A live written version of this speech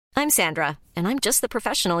I'm Sandra, and I'm just the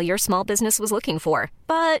professional your small business was looking for.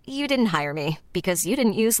 But you didn't hire me because you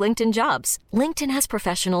didn't use LinkedIn Jobs. LinkedIn has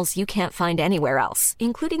professionals you can't find anywhere else,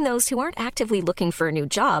 including those who aren't actively looking for a new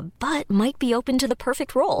job, but might be open to the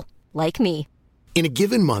perfect role, like me. In a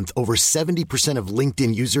given month, over 70% of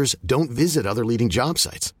LinkedIn users don't visit other leading job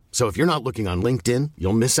sites. So if you're not looking on LinkedIn,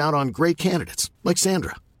 you'll miss out on great candidates like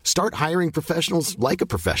Sandra. Start hiring professionals like a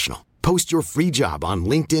professional. Post your free job on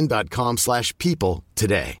linkedin.com/people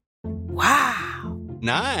today. Wow.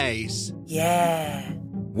 Nice. Yeah.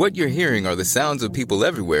 What you're hearing are the sounds of people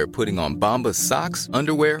everywhere putting on Bombas socks,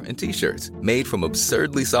 underwear, and T-shirts made from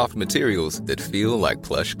absurdly soft materials that feel like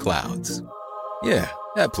plush clouds. Yeah,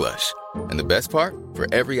 that plush. And the best part? For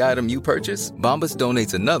every item you purchase, Bombas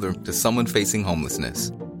donates another to someone facing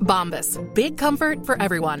homelessness. Bombas. Big comfort for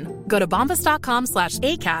everyone. Go to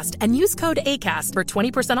bombas.com/ACAST and use code ACAST for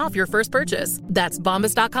 20% off your first purchase. That's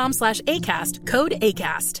bombas.com/ACAST. Code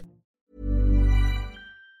ACAST.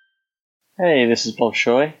 Hey, this is Bob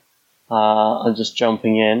Shoy. I'm just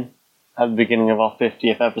jumping in at the beginning of our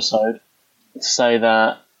 50th episode to say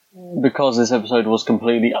that because this episode was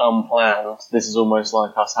completely unplanned, this is almost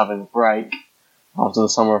like us having a break after the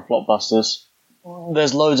summer of blockbusters.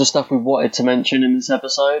 There's loads of stuff we wanted to mention in this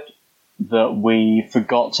episode that we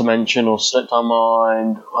forgot to mention or slipped our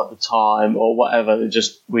mind at the time or whatever.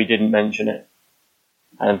 We didn't mention it.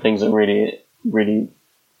 And things that really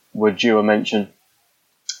were due a mention.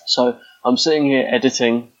 So I'm sitting here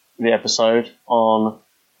editing the episode on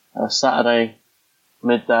Saturday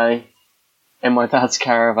midday in my dad's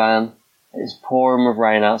caravan. It's pouring with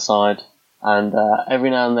rain outside, and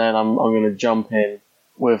every now and then I'm going to jump in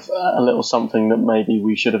with a little something that maybe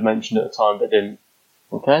we should have mentioned at the time but didn't.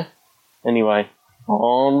 Okay? Anyway,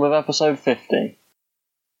 on with episode 50.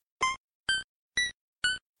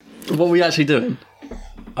 What are we actually doing?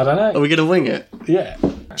 I don't know. Are we going to wing it? Yeah.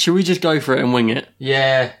 Should we just go for it and wing it?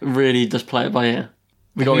 Yeah. Really just play it by ear?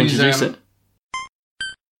 We got to introduce it.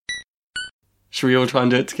 Should we all try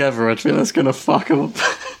and do it together? I think that's going to fuck up.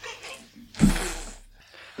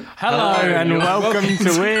 Hello and welcome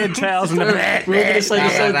to Weird Tales and I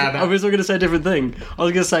was going to say a different thing. I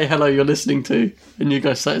was going to say hello, you're listening to, and you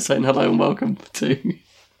guys saying hello and welcome to.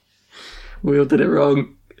 We all did it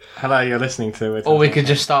wrong. Hello, you're listening to it. Or we could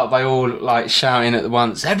just start by all like shouting at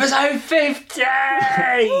once. Episode 50!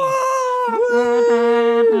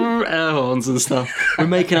 Air horns and stuff. We're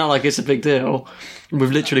making out like it's a big deal.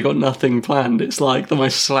 We've literally got nothing planned. It's like the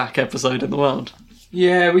most slack episode in the world.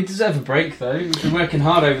 Yeah, we deserve a break though. We've been working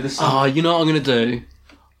hard over the summer. Oh, you know what I'm going to do?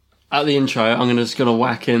 At the intro, I'm just going to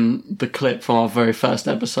whack in the clip from our very first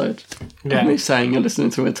episode. Yeah. Of me saying you're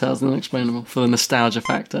listening to Weird Tales and Unexplainable for the nostalgia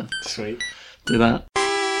factor. Sweet. Do that.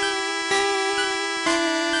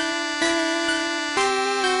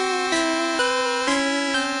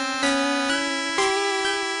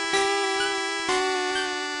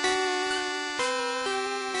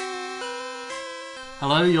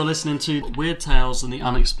 Hello, you're listening to Weird Tales and the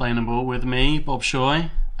Unexplainable with me, Bob Shoy,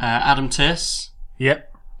 Adam Tiss.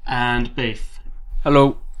 Yep. And Beef.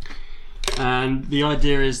 Hello. And the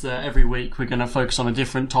idea is that every week we're going to focus on a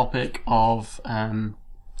different topic of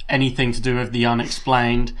anything to do with the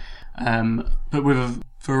unexplained, but with a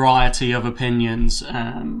variety of opinions,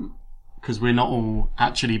 because we're not all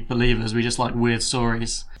actually believers, we just like weird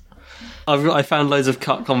stories. I found loads of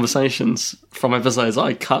cut conversations from episodes that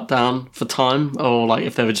I cut down for time, or like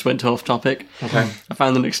if they just went too off topic. Okay. I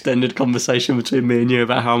found an extended conversation between me and you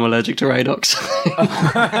about how I'm allergic to Radox.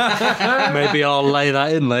 Maybe I'll lay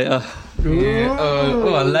that in later. Yeah.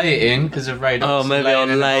 I'll lay it in because of Radox. Oh, maybe I'll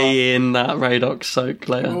lay in that Radox soak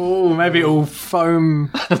later. Oh, maybe it'll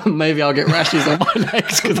foam. Maybe I'll get rashes on my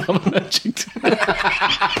legs because I'm allergic to it.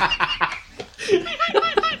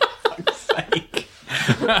 For fuck's sake.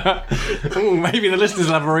 Ooh, maybe the listeners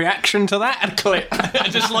will have a reaction to that clip.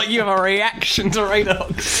 Just like you have a reaction to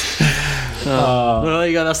Radox. Well, there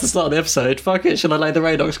you go, that's the start of the episode. Fuck it, shall I lay the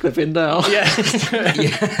Radox clip in now? Yeah.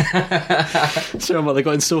 Show what they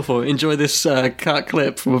got in store for. Enjoy this cut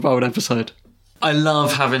clip from a old episode. I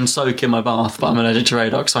love having soak in my bath, but I'm allergic to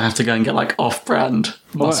Radox, so I have to go and get like off-brand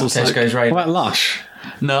muscle soak. Tesco's Radox. What about Lush?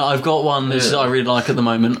 No, I've got one that I really like at the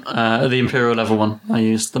moment. The Imperial level one. I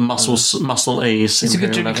use the Muscle Ease. It's a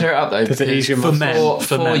good trick to clear it up though. Does it ease your for muscles?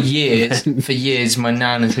 men. For years, my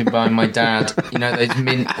nan has been buying my dad. You know those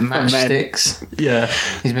mint matchsticks. Yeah,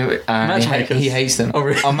 He's been Matchmakers. he hates them. Oh,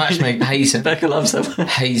 really? Our matchmaker hates them. Becca loves them.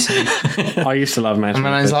 Hates them. I used to love And my nan's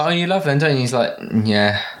matchmakers. like, "Oh, you love them, don't you?" He's like,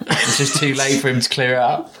 "Yeah." It's just too late for him to clear it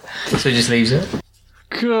up, so he just leaves it.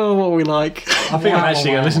 Cool, what we like. I think I'm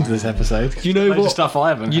actually going to listen to this episode. You know Loads of what stuff I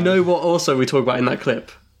haven't. You know what also we talk about in that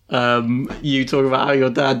clip? you talk about how your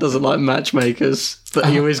dad doesn't like matchmakers, but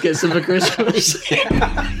he always gets them for Christmas.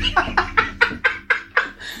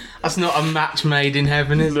 That's not a match made in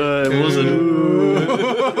heaven, is it? No, it wasn't.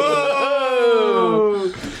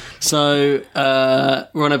 So,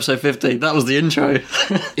 we're on episode 50. That was the intro.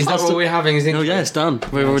 Is that what we're having? Oh, yeah, it's done.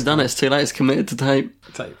 We've already done it. It's too late. It's committed to tape.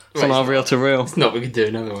 It's on our reel to reel. It's not, we could do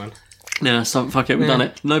another one. Yeah, so fuck it, we've done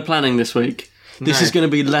it. No planning this week. This is going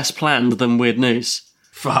to be less planned than Weird News.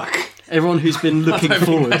 Fuck. Everyone who's been looking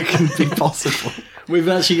forward. That can be possible. We've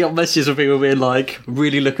actually got messages from people being like,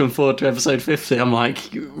 really looking forward to episode 50. I'm like,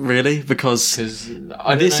 really? Because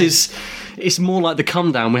it's more like the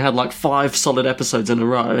come down. We had like 5 solid episodes in a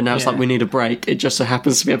row, and now it's like we need a break. It just so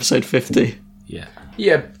happens to be episode 50. Yeah.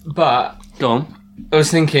 Yeah, but Go on. I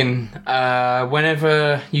was thinking,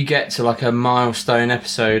 whenever you get to like a milestone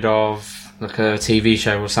episode of like a TV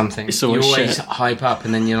show or something, It's you always always shit. hype up,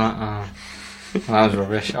 and then you're like, oh, that was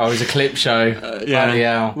rubbish. Oh, it was a clip show. Bloody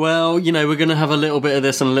hell. Well, you know, we're going to have a little bit of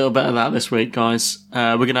this and a little bit of that this week, guys.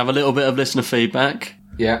 We're going to have a little bit of listener feedback.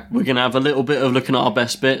 Yeah. We're going to have a little bit of looking at our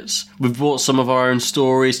best bits. We've brought some of our own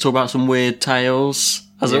stories, talk about some weird tales,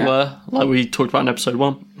 as it were, like we talked about in episode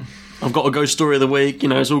 1. I've got a ghost story of the week. You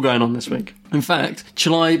know, it's all going on this week. In fact,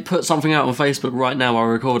 shall I put something out on Facebook right now while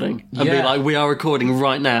we're recording? And be like, we are recording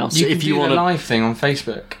right now. So You if can you do want the to... live thing on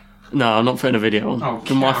Facebook. No, I'm not putting a video on. Oh,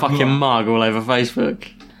 With my come fucking on. mug all over Facebook.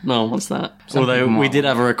 No one wants that. Some Although people we might. did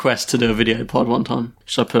have a request to do a video pod one time.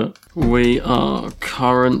 So I put, we are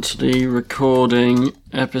currently recording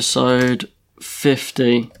episode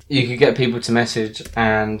 50. You could get people to message,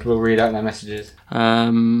 and we'll read out their messages.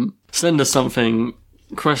 Send us something.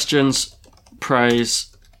 Questions,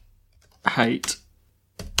 praise, hate,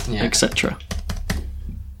 Yeah. etc.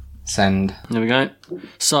 Send. There we go.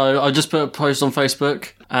 So I just put a post on Facebook,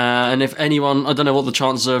 and if anyone, I don't know what the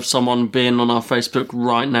chances are of someone being on our Facebook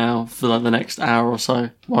right now for like the next hour or so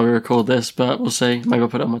while we record this, but we'll see. Maybe I'll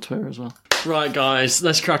put it on my Twitter as well. Right, guys,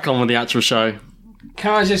 let's crack on with the actual show.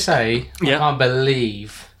 Can I just say, Yeah. I can't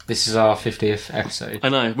believe this is our 50th episode. I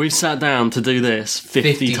know, we've sat down to do this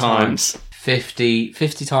 50 times. 50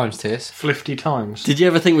 times, Tis. 50 times. Did you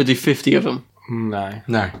ever think we'd do 50 of them? No.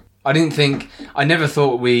 No. I never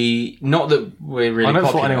thought not that we're really I never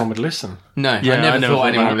popular. thought anyone would listen. No, Yeah, I never never thought thought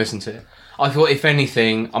anyone that. would listen to it. I thought, if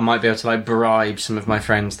anything, I might be able to like bribe some of my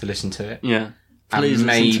friends to listen to it. Yeah. And Please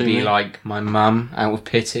listen to maybe me. like my mum, out of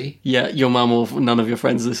pity. Yeah, your mum or none of your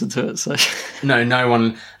friends listen to it, so... No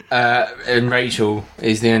one. And Rachel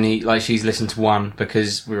is the only, like, she's listened to one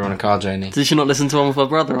because we were on a car journey. Did she not listen to one with her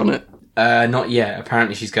brother on it? Not yet.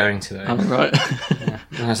 Apparently she's going to though. Oh, right.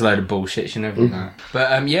 That's a load of bullshit. She never did that.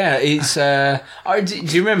 But yeah, it's. Do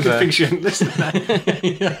you remember? I think she didn't listen.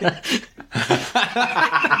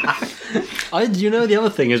 You know, the other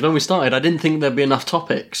thing is when we started, I didn't think there'd be enough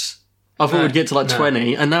topics. I thought we'd get to like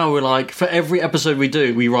 20, and now we're like, for every episode we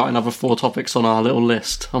do, we write another 4 topics on our little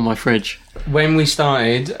list on my fridge. When we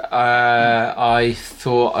started, I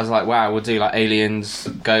was like, wow, we'll do like aliens,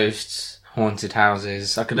 ghosts, haunted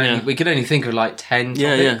houses. We could only think of like 10 topics.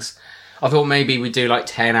 Yeah. I thought maybe we'd do like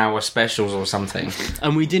 10-hour specials or something.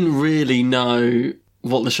 And we didn't really know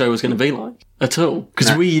what the show was going to be like at all.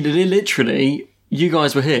 Because we literally, you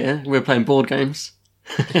guys were here, we were playing board games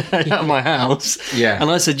at my house. Yeah.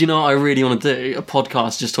 And I said, you know what I really want to do? A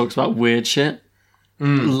podcast just talks about weird shit.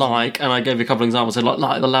 Like, and I gave you a couple of examples, so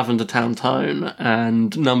like the Lavender Town Tone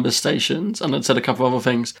and Number Stations, and I'd said a couple of other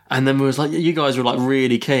things. And then we was like, you guys were like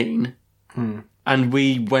really keen. And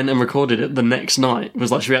we went and recorded it the next night. It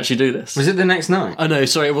was like, should we actually do this? Was it the next night? Oh no,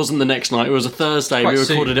 sorry, it wasn't the next night. It was a Thursday. Quite We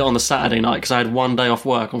recorded soon. it on the Saturday night because I had one day off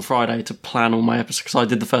work on Friday to plan all my episodes because I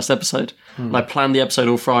did the first episode. And I planned the episode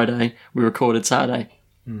all Friday. We recorded Saturday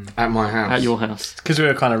At my house. at your house. Because we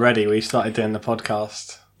were kind of ready, we started doing the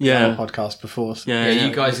podcast. Yeah. The podcast before. So. Yeah, Yeah,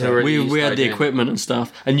 you guys had already We had started the doing- equipment and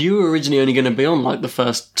stuff. And you were originally only going to be on like the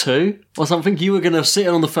first 2 or something. You were going to sit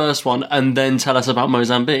in on the first one and then tell us about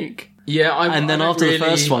Mozambique. Yeah, And then after the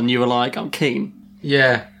first one, you were like, I'm keen.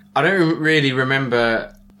 Yeah, I don't really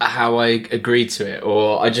remember how I agreed to it,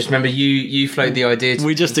 or I just remember you floated the idea.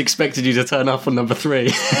 We just expected you to turn up on number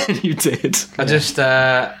 3, and you did. I just,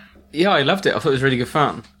 I loved it. I thought it was really good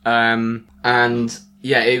fun. And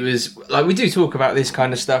yeah, it was like we do talk about this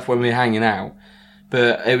kind of stuff when we're hanging out,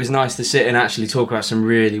 but it was nice to sit and actually talk about some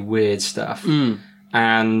really weird stuff.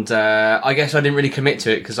 And I guess I didn't really commit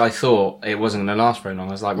to it because I thought it wasn't going to last very long.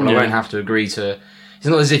 I was like, well, I Yeah. won't have to agree to. It's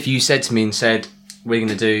not as if you said to me and said we're going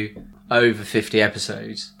to do over 50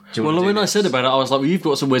 episodes. you want Well, to do when I this?" said about it, I was like, well, you've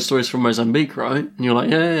got some weird stories from Mozambique, right? And you're like,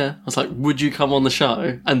 yeah. I was like, would you come on the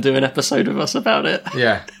show and do an episode with us about it?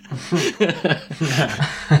 Yeah.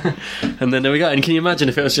 And then there we go. And can you imagine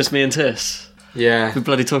if it was just me and Tiss? Yeah. I'd be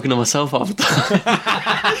bloody talking to myself half the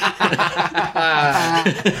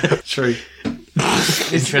time. True.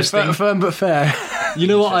 Interesting. Firm but fair. You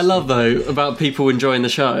know what I love, though, about people enjoying the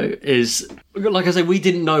show is, like I said, we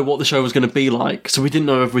didn't know what the show was going to be like, so we didn't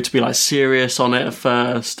know if we're to be, like, serious on it at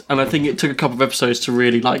first, and I think it took a couple of episodes to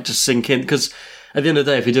really, like, just sink in, because at the end of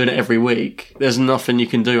the day, if you're doing it every week, there's nothing you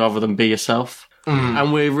can do other than be yourself.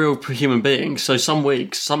 And we're real human beings, so some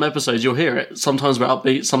weeks, some episodes, you'll hear it. Sometimes we're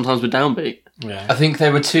upbeat, sometimes we're downbeat. Yeah. I think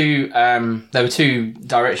there were two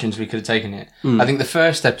directions we could have taken it. I think the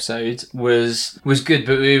first episode was good,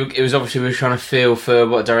 but it was obviously we were trying to feel for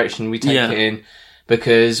what direction we take it in,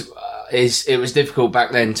 because it was difficult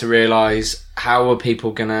back then to realise how are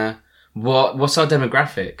people gonna what's our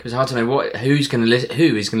demographic. It was hard to know who is going to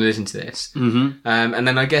listen to this. And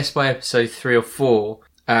then I guess by episode 3 or 4,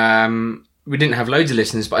 we didn't have loads of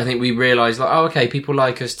listeners, but I think we realised, like, oh, okay, people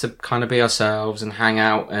like us to kind of be ourselves and hang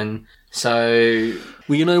out, and so...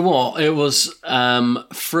 Well, you know what? It was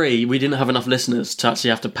free. We didn't have enough listeners to actually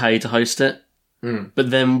have to pay to host it. But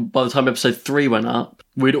then by the time episode 3 went up,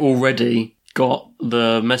 we'd already got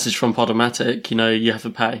the message from Podomatic, you have to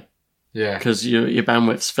pay. Yeah. Because your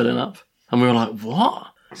bandwidth's filling up. And we were like, what?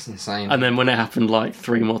 That's insane. And then when it happened like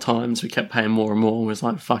 3 more times, we kept paying more and more, and we was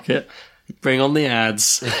like, fuck it. Bring on the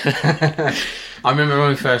ads. I remember when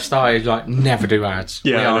we first started, like, never do ads.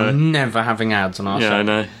 Yeah, we are never having ads on our show. Yeah, I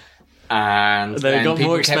know. And then it got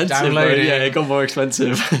more kept expensive. downloading. Yeah, it got more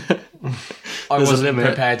expensive. I There's a wasn't limit.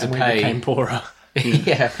 prepared to And we pay. became poorer.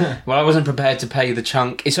 Yeah. Well, I wasn't prepared to pay the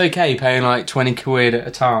chunk. It's okay paying like 20 quid at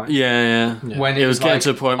a time. Yeah. When it was getting like, to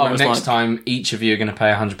a point where it was next like, time each of you are going to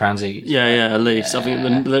pay £100 each. Yeah, at least. I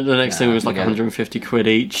think the next thing was like forget it. 150 quid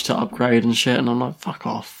each to upgrade and shit, and I'm like, fuck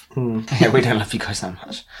off. Yeah, we don't love you guys that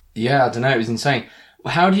much. Yeah, I don't know. It was insane.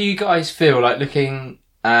 How do you guys feel like looking?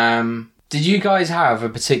 Did you guys have a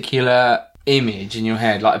particular image in your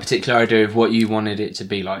head, like a particular idea of what you wanted it to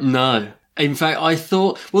be like? No. In fact, I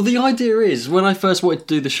thought... Well, the idea is, when I first wanted to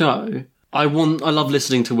do the show, I love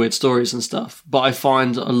listening to weird stories and stuff, but I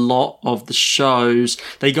find a lot of the shows,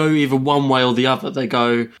 they go either one way or the other. They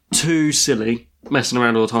go too silly, messing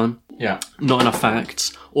around all the time, Yeah. not enough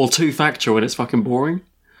facts, or too factual and it's fucking boring.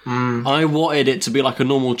 I wanted it to be like a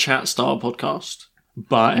normal chat-style podcast,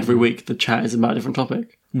 but every week the chat is about a different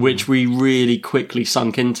topic, which we really quickly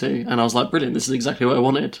sunk into. And I was like, brilliant, this is exactly what I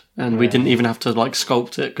wanted. And we didn't even have to like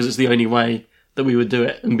sculpt it, because it's the only way that we would do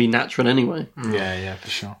it and be natural anyway. Yeah, for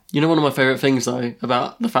sure. You know, one of my favourite things, though,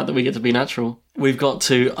 about the fact that we get to be natural, we've got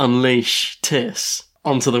to unleash Tiss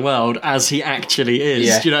onto the world as he actually is.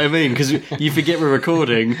 Yeah. Do you know what I mean? Because you forget we're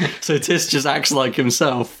recording, so Tiss just acts like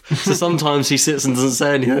himself. So sometimes he sits and doesn't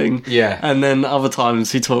say anything. Yeah. And then other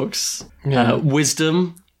times he talks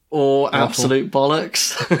wisdom or absolute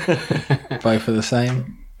bollocks. Both are the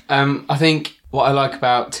same. I think what I like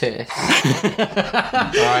about Tiss,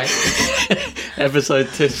 right? Episode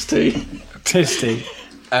Tisty. Tisty.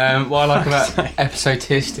 What I like about episode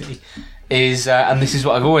Tisty is, and this is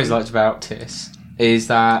what I've always liked about Tiss, is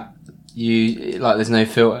that there's no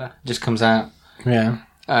filter, it just comes out. Yeah.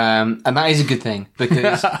 And that is a good thing,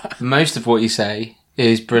 because most of what you say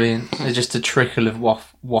is brilliant. There's just a trickle of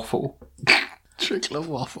waffle. Trickle of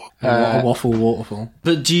waffle. A waffle waterfall.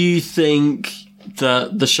 But do you think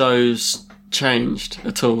that the show's changed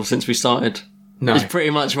at all since we started? No. It's pretty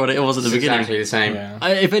much what it was at the It's beginning. exactly the same. Yeah.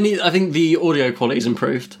 I think the audio quality's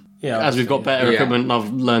improved. Yeah. As we've got better Yeah. equipment and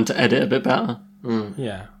I've learned to edit a bit better.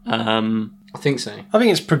 Yeah. I think so. I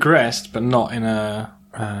think it's progressed, but not in a...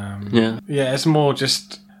 Yeah. Yeah, it's more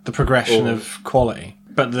just the progression of quality.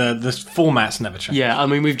 But the format's never changed. Yeah, I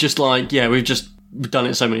mean, we've just done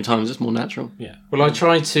it so many times, it's more natural. Yeah. Well, I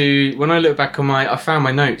try to, when I look back on I found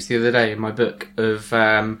my notes the other day in my book of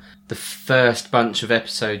the first bunch of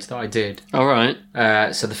episodes that I did. All right.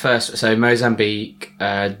 So Mozambique,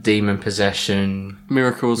 Demon Possession,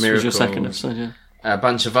 Miracles was your second Miracles. episode, yeah. a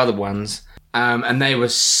bunch of other ones, and they were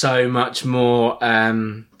so much more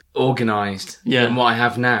organised than what I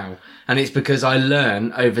have now. And it's because I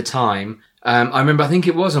learn over time. I remember, I think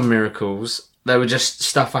it was on Miracles, there were just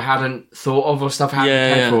stuff I hadn't thought of or stuff I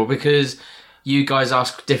hadn't prepared for, because you guys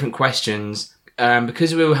ask different questions.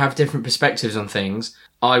 Because we all have different perspectives on things,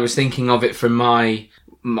 I was thinking of it from my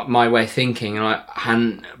way of thinking, and I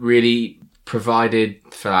hadn't really provided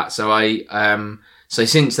for that. So So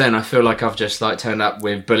since then, I feel like I've just like turned up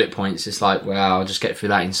with bullet points. It's like, well, I'll just get through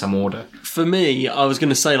that in some order. For me, I was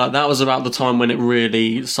going to say, like, that was about the time when it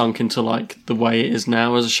really sunk into, like, the way it is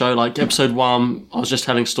now as a show. Like, episode 1, I was just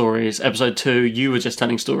telling stories. Episode 2, you were just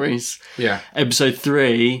telling stories. Yeah. Episode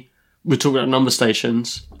 3, we're talking about number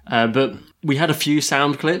stations. But we had a few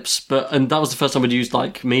sound clips, and that was the first time we'd used,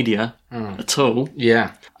 like, media at all.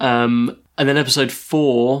 Yeah. And then episode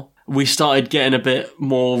 4, we started getting a bit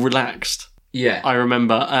more relaxed. Yeah. I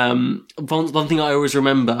remember. One thing I always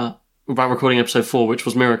remember about recording episode 4, which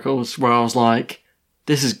was Miracles, where I was like,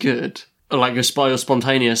 this is good. Like, you're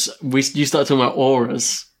spontaneous. You started talking about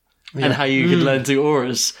auras and how you could learn to do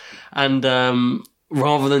auras. And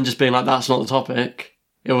rather than just being like, that's not the topic,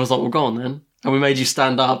 it was like, well, go on then. And we made you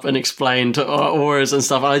stand up and explain to auras and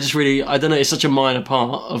stuff. And I don't know, it's such a minor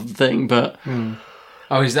part of the thing, but...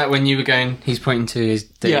 Oh, is that when you were going, he's pointing to his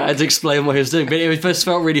dick? Yeah, I had to explain what he was doing. But it first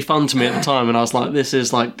felt really fun to me at the time, and I was like, this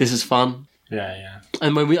is fun. Yeah.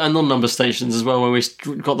 And and on number stations as well, when we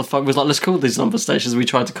got the fun, we was like, let's call these number stations. We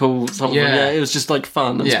tried to call something. Yeah, it was just like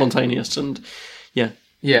fun and spontaneous, and yeah.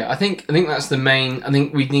 Yeah, I think that's the main. I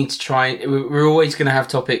think we need to try. We're always going to have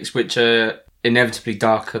topics which are inevitably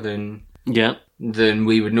darker than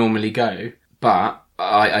we would normally go, but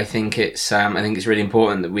I think it's really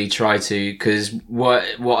important that we try to, because what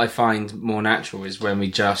I find more natural is when we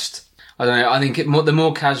just, I don't know, I think the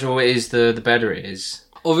more casual it is, the better it is.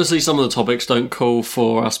 Obviously, some of the topics don't call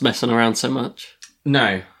for us messing around so much.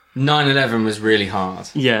 No. 9/11 was really hard.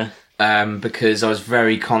 Yeah. Because I was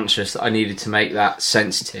very conscious that I needed to make that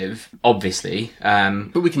sensitive, obviously.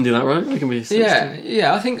 But we can do that, right? We can be sensitive.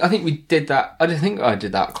 Yeah. I think we did that. I think I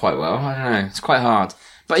did that quite well. I don't know. It's quite hard.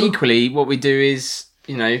 But equally, what we do is,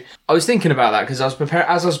 you know, I was thinking about that because as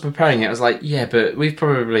I was preparing it, I was like, yeah, but we've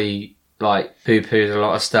probably like poo-pooed a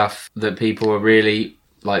lot of stuff that people are really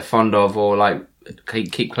like fond of or like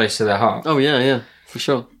keep close to their heart. Oh yeah, for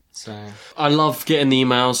sure. So I love getting the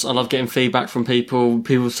emails. I love getting feedback from people.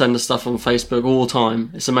 People send us stuff on Facebook all the time.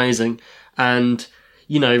 It's amazing. And,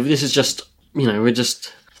 you know, this is just, you know, we're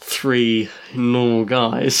just 3 normal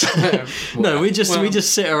guys. No, we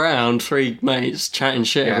just sit around, 3 mates, chatting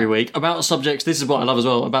shit every week about subjects. This is what I love as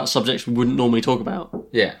well, about subjects we wouldn't normally talk about.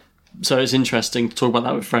 Yeah. So it's interesting to talk about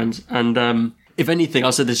that with friends. And if anything, I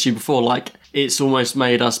said this to you before, like, it's almost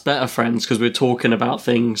made us better friends because we're talking about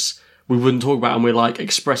things we wouldn't talk about, and we're like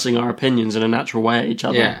expressing our opinions in a natural way at each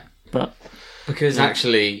other. Yeah. But because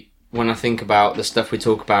actually, when I think about the stuff we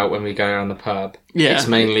talk about when we go around the pub, it's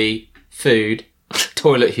mainly food,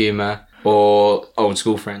 toilet humour, or old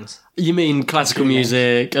school friends. You mean classical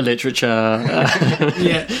music, literature?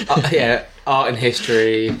 Art and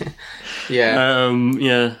history. Yeah.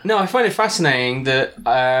 No, I find it fascinating that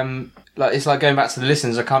like it's like going back to the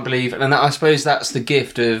listeners. I can't believe, and I suppose that's the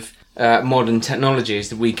gift of modern technology, is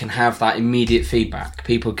that we can have that immediate feedback.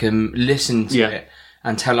 People can listen to it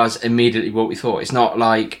and tell us immediately what we thought. It's not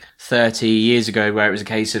like 30 years ago where it was a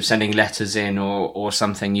case of sending letters in or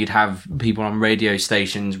something. You'd have people on radio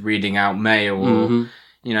stations reading out mail or,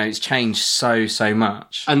 you know, it's changed so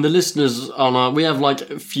much. And the listeners we have like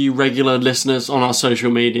a few regular listeners on our social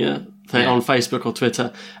media, on Facebook or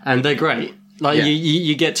Twitter, and they're great. Like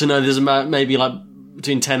you get to know there's about maybe like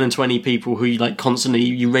between 10 and 20 people who you like constantly,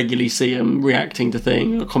 you regularly see them reacting to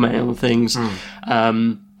things, commenting on things.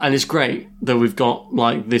 And it's great that we've got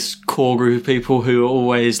like this core group of people who are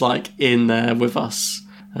always like in there with us.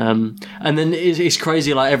 And then it's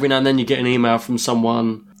crazy, like every now and then you get an email from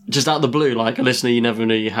someone just out of the blue, like a listener you never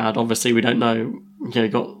knew you had. Obviously we don't know, you know,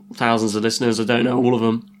 got thousands of listeners, I don't know all of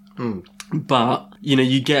them. But, you know,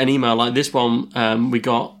 you get an email like this one we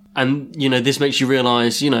got, and, you know, this makes you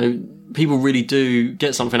realise, you know, people really do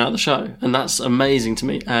get something out of the show, and that's amazing to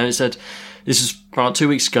me. And it said, this is about 2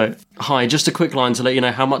 weeks ago. Hi, just a quick line to let you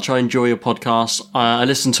know how much I enjoy your podcast. I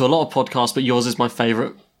listen to a lot of podcasts, but yours is my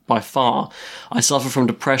favourite by far. I suffer from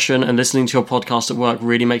depression, and listening to your podcast at work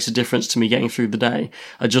really makes a difference to me getting through the day.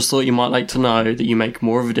 I just thought you might like to know that you make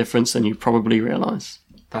more of a difference than you probably realise.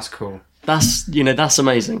 That's cool. That's, you know, that's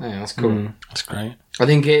amazing. Yeah, that's cool. That's great. I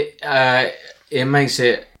think it makes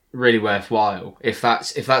it really worthwhile if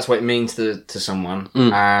that's what it means to someone.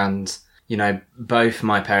 And, you know, both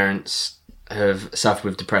my parents have suffered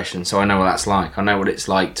with depression, so I know what that's like. I know what it's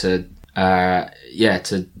like to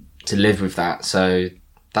live with that. So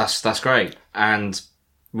that's great, and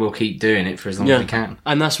we'll keep doing it for as long as we can.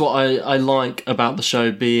 And that's what I like about the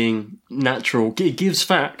show being natural. It gives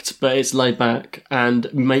fact, but it's laid back, and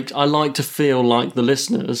I like to feel like the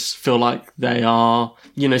listeners feel like they are,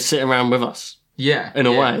 you know, sitting around with us. Yeah. In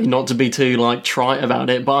a way, not to be too like trite about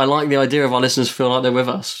it, but I like the idea of our listeners feel like they're with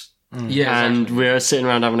us. Yeah, and exactly. we're sitting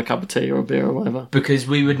around having a cup of tea or a beer or whatever. Because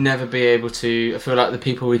we would never be able to. I feel like the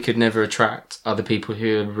people we could never attract are the people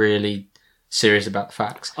who are really serious about the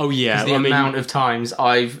facts. Oh yeah, 'Cause the amount of times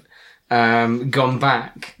I've gone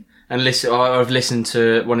back and I've listened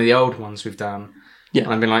to one of the old ones we've done, and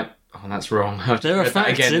I've been like, "Oh, that's wrong." There are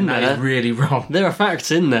facts again, in that there. is really wrong. There are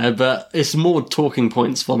facts in there, but it's more talking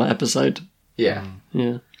points for that episode. Yeah,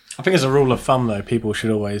 Yeah. I think as a rule of thumb, though, people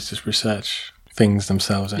should always just research things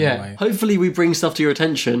themselves anyway. Hopefully we bring stuff to your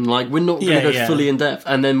attention. Like, we're not going to go fully in depth.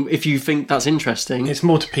 And then if you think that's interesting... It's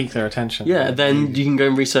more to pique their attention. Yeah, then you can go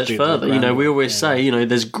and research do the further. You know, we always groundwork, say,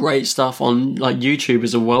 there's great stuff on, like, YouTube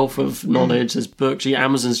is a wealth of knowledge. There's books.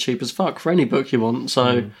 Amazon's cheap as fuck for any book you want.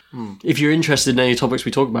 So if you're interested in any topics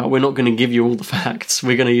we talk about, we're not going to give you all the facts.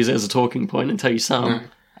 We're going to use it as a talking point and tell you some.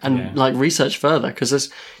 And, like, research further. Because there's,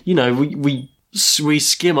 we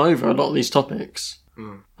skim over a lot of these topics.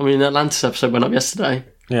 I mean, the Atlantis episode went up yesterday.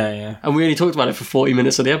 Yeah. And we only talked about it for 40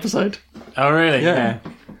 minutes of the episode. Oh, really? Yeah.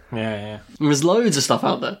 Yeah. And there's loads of stuff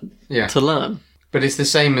out there to learn. But it's the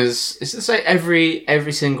same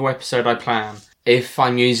every single episode I plan. If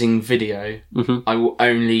I'm using video, I will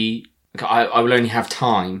only have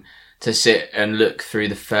time to sit and look through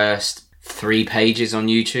the first 3 pages on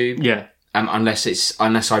YouTube. Yeah. Unless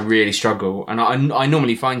I really struggle, and I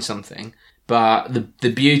normally find something. But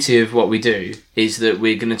the beauty of what we do is that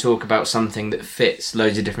we're going to talk about something that fits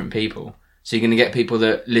loads of different people. So you're going to get people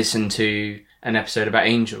that listen to an episode about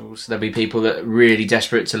angels. There'll be people that are really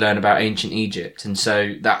desperate to learn about ancient Egypt. And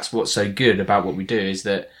so that's what's so good about what we do, is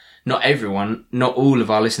that not all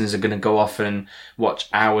of our listeners are going to go off and watch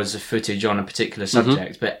hours of footage on a particular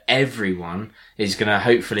subject, but everyone is going to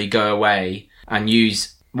hopefully go away and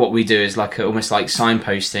use what we do as almost like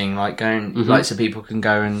signposting, like going, like so people can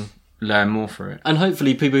go and learn more for it. And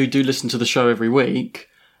hopefully people who do listen to the show every week,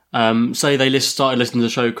 say they started listening to the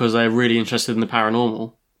show because they're really interested in the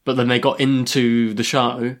paranormal, but then they got into the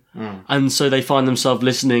show, and so they find themselves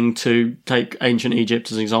listening to, take Ancient Egypt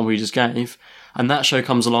as an example you just gave, and that show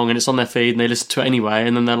comes along and it's on their feed and they listen to it anyway,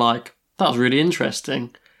 and then they're like, that was really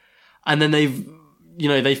interesting. And then they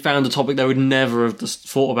found a topic they would never have just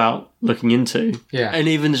thought about looking into. Yeah. And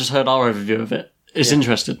even just heard our overview of it. It's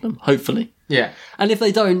interested them, hopefully. Yeah. And if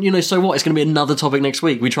they don't, so what? It's going to be another topic next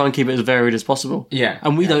week. We try and keep it as varied as possible. Yeah.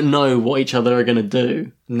 And we don't know what each other are going to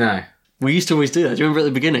do. No. We used to always do that. Do you remember at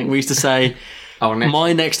the beginning? We used to say,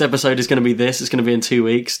 my next episode is going to be this. It's going to be in 2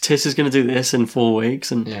 weeks. Tis is going to do this in 4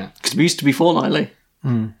 weeks. And because we used to be fortnightly.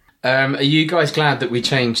 Are you guys glad that we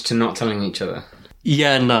changed to not telling each other?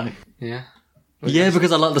 Yeah, no. Yeah. Yeah,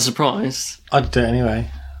 because I like the surprise. I'd do it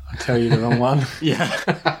anyway. I'd tell you the wrong one. Yeah.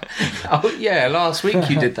 Oh, yeah, last week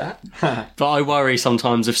you did that. But I worry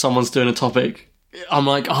sometimes if someone's doing a topic, I'm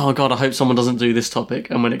like, oh God, I hope someone doesn't do this topic.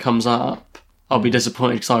 And when it comes up, I'll be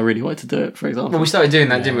disappointed because I really wanted to do it, for example. Well, we started doing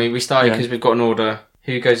that, didn't we? We started because we've got an order.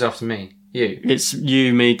 Who goes after me? You. It's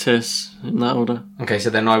you, me, Tis, in that order. Okay, so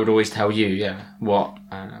then I would always tell you, what...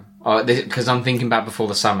 because I'm thinking back before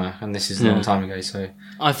the summer, and this is a long time ago, so...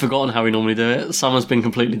 I've forgotten how we normally do it. Summer's been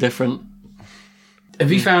completely different.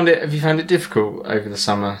 Have you found it difficult over the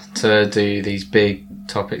summer to do these big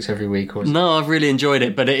topics every week? Or No, I've really enjoyed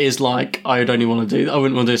it, but it is like I wouldn't want to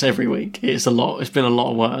do this every week. It's a lot. It's been a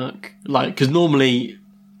lot of work. Because normally,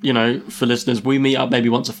 for listeners, we meet up maybe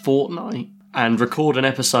once a fortnight and record an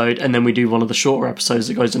episode, and then we do one of the shorter episodes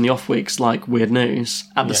that goes in the off weeks, like Weird News,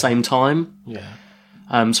 at the same time.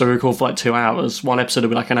 Yeah. So we record for 2 hours. One episode will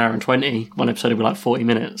be like an hour and 20. One episode will be 40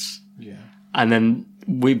 minutes. Yeah. And then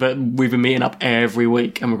we've been meeting up every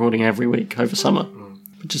week and recording every week over summer,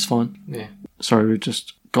 which is fine. Yeah. Sorry, we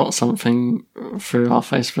just got something through our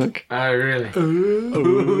Facebook. Oh, really?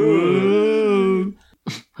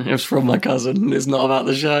 It was from my cousin. It's not about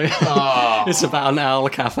the show. Oh. It's about an owl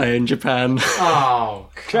cafe in Japan. Oh,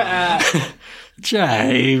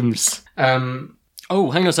 James.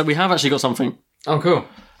 Oh, hang on a sec. We have actually got something. Oh, cool.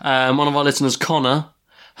 One of our listeners, Connor,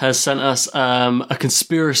 has sent us a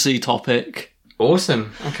conspiracy topic.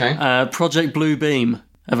 Awesome. Okay. Project Blue Beam.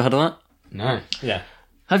 Ever heard of that? No. Yeah.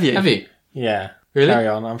 Have you? Have you? Yeah. Really? Carry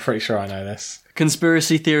on. I'm pretty sure I know this.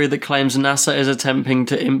 Conspiracy theory that claims NASA is attempting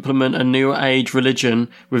to implement a new age religion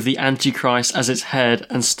with the Antichrist as its head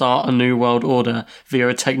and start a new world order via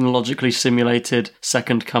a technologically simulated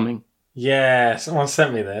second coming. Yeah, someone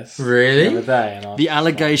sent me this. Really? The other day, and I was The just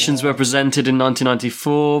allegations were presented in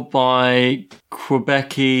 1994 by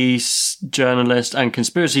Quebecy journalist and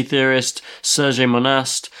conspiracy theorist Serge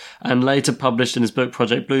Monast, and later published in his book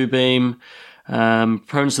Project Bluebeam.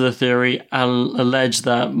 Proponents of the theory allege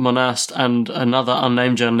that Monast and another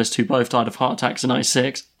unnamed journalist who both died of heart attacks in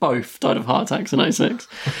 96, were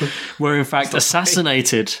in fact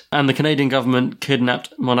assassinated, and the Canadian government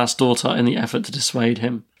kidnapped Monast's daughter in the effort to dissuade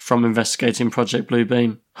him from investigating Project Blue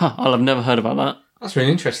Beam. I've never heard about that. That's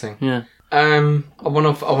really interesting. Yeah. I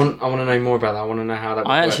want to know more about that. I want to know how that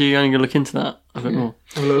would I work. actually going to look into that a bit more.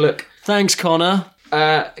 Have a little look. Thanks, Connor.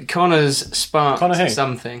 Connor's sparked Connor who?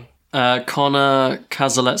 something. Connor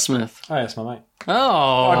Cazalet-Smith. Oh, that's my mate.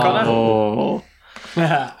 Oh.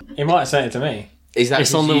 Connor. He might have sent it to me. Is that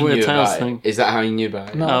It's because on the you Weird knew Tales about thing. it? Is that how you knew about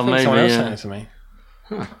it? No, I think maybe, someone else yeah. sent it to me.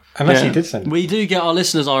 Unless he did send it. We do get, our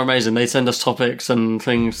listeners are amazing. They send us topics and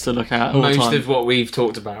things to look at all the Most time. of what we've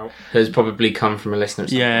talked about has probably come from a listener.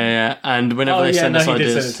 Yeah. And whenever they send us he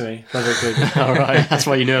ideas... did send it to me. Perfectly. All right, that's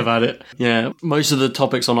why you knew about it. Yeah, most of the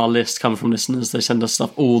topics on our list come from listeners. They send us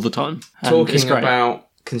stuff all the time. And it's Talking great. about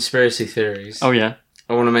conspiracy theories. Oh, yeah.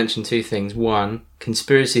 I want to mention two things. One,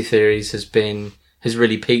 conspiracy theories has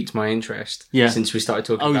really piqued my interest since we started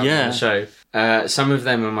talking about them on the show. Some of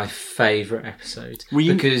them are my favourite episodes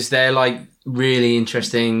because they're like really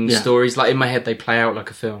interesting stories. Like in my head, they play out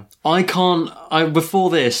like a film. Before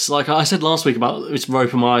this, like I said last week about it's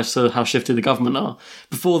opened my eyes to how shifty the government are.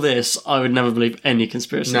 Before this, I would never believe any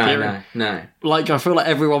conspiracy theory. No. Like I feel like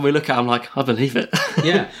everyone we look at, I'm like, I believe it.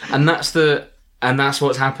 Yeah, and that's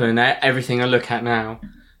what's happened. Everything I look at now.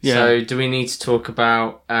 Yeah. So, do we need to talk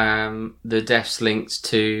about the deaths linked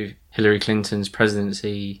to Hillary Clinton's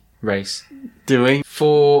presidency race? Do we?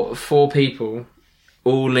 Four people,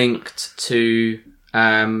 all linked to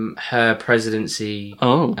her presidency.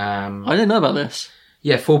 Oh, I didn't know about this.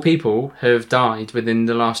 Yeah, 4 people have died within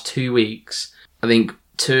the last 2 weeks. I think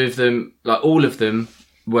 2 of them, like all of them,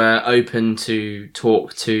 were open to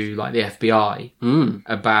talk to like the FBI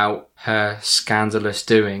about her scandalous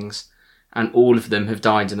doings. And all of them have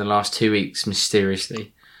died in the last 2 weeks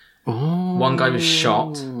mysteriously. Oh. One guy was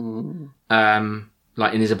shot,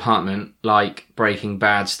 like in his apartment, like Breaking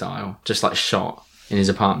Bad style, just like shot in his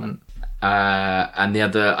apartment. And the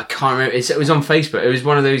other, I can't remember. It was on Facebook. It was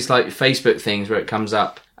one of those like Facebook things where it comes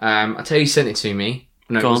up. I tell you, he sent it to me.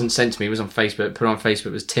 No, it wasn't sent to me. It was on Facebook. Put it on Facebook.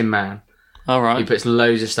 It was Tim Mann. All right. He puts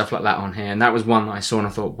loads of stuff like that on here, and that was one that I saw, and I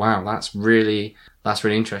thought, wow, that's really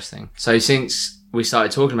interesting. So since we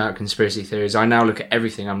started talking about conspiracy theories, I now look at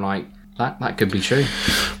everything, I'm like, that could be true.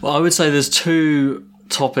 Well, I would say there's 2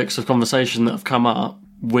 topics of conversation that have come up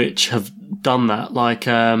which have done that. Like,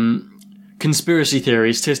 conspiracy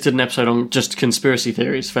theories. Tis did an episode on just conspiracy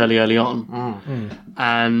theories fairly early on.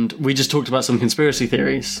 And we just talked about some conspiracy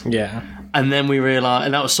theories. Yeah. And then we realised,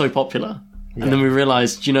 and that was so popular. Yeah. And then we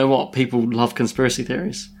realised, you know what? People love conspiracy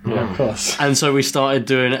theories. Yeah, of course. And so we started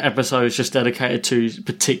doing episodes just dedicated to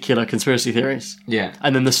particular conspiracy theories. Yeah.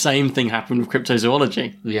 And then the same thing happened with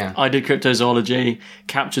cryptozoology. Yeah. I did cryptozoology,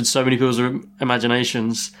 captured so many people's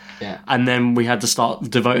imaginations. Yeah. And then we had to start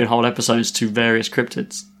devoting whole episodes to various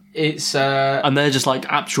cryptids. It's and they're just like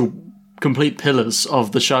actual complete pillars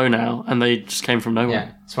of the show now, and they just came from nowhere.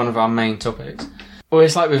 Yeah, it's one of our main topics. Well,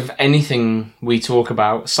 it's like with anything we talk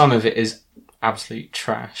about, some of it is absolute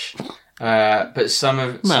trash. But some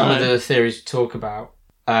of the theories we talk about,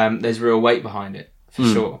 there's real weight behind it, for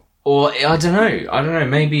sure. Or I don't know,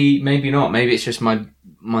 maybe not. Maybe it's just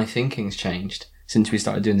my thinking's changed since we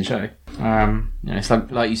started doing the show. It's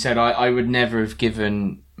like you said, I would never have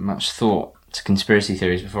given much thought to conspiracy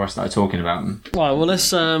theories before I started talking about them. Right, well,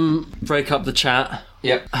 let's break up the chat.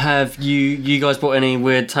 Yep. Have you guys brought any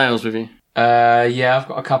weird tales with you? Yeah, I've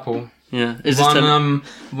got a couple. Yeah.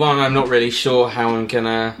 One I'm not really sure how I'm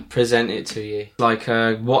gonna present it to you. Like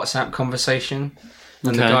a WhatsApp conversation.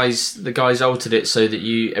 And the guys altered it so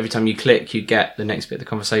that every time you click, you get the next bit of the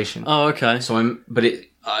conversation. Oh, okay. So it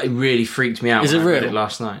really freaked me out. Is it when I read real? It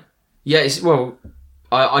last night. Yeah,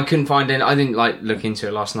 I couldn't find any. I didn't look into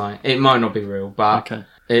it last night. It might not be real, but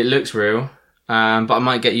it looks real. But I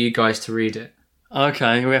might get you guys to read it.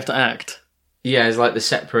 Okay, we have to act. Yeah, it's like the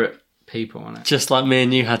separate people on it. Just like me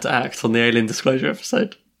and you had to act on the Alien Disclosure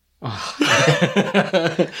episode. Oh.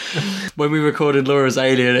 When we recorded Laura's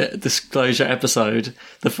Alien Disclosure episode,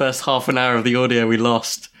 the first half an hour of the audio we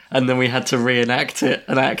lost, and then we had to reenact it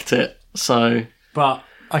and act it. So, but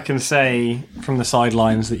I can say from the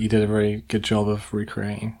sidelines that you did a very good job of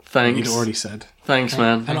recreating. Thanks. What you'd already said. Thanks,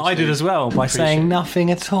 man. And I did as well by saying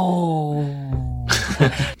nothing at all.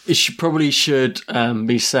 It probably should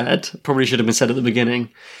be said. Probably should have been said at the beginning.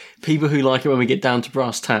 People who like it when we get down to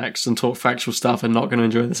brass tacks and talk factual stuff are not going to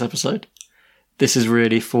enjoy this episode. This is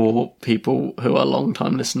really for people who are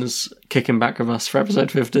long-time listeners kicking back with us for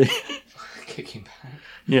episode 50. Kicking back?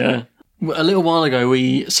 Yeah. A little while ago,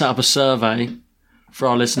 we set up a survey for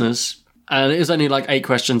our listeners, and it was only like 8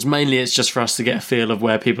 questions. Mainly, it's just for us to get a feel of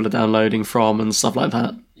where people are downloading from and stuff like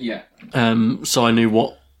that. Yeah. So I knew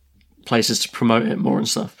what places to promote it more and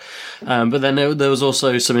stuff. But then there was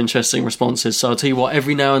also some interesting responses. So I'll tell you what,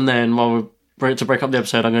 every now and then, while we're to break up the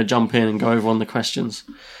episode, I'm going to jump in and go over on the questions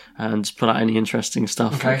and put out any interesting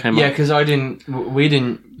stuff that came up. Yeah, because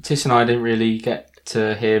Tiss and I didn't really get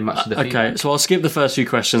to hear much of the feedback. Okay, so I'll skip the first few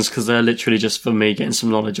questions because they're literally just for me getting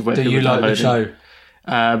some knowledge of where people are downloading. Do you like the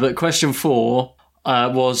show? But question 4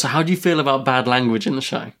 was, how do you feel about bad language in the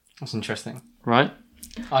show? That's interesting. Right?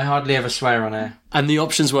 I hardly ever swear on air. And the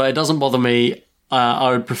options were, it doesn't bother me,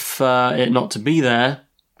 I would prefer it not to be there,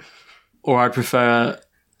 or I'd prefer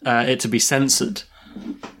it to be censored.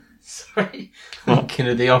 Sorry. Walking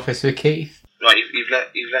to the office with Keith. Right,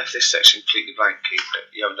 you've left this section completely blank, Keith.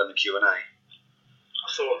 You haven't done the Q&A.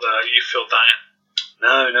 I thought that you filled that in.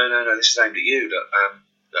 No. This is aimed at you.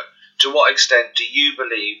 Look, to what extent do you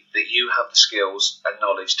believe that you have the skills and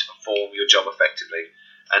knowledge to perform your job effectively?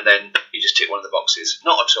 And then you just tick one of the boxes.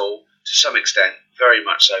 Not at all. To some extent. Very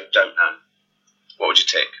much so. Don't know. What would you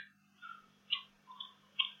tick?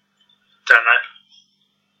 Don't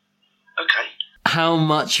know. Okay. How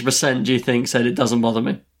much percent do you think said it doesn't bother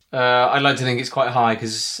me? I'd like to think it's quite high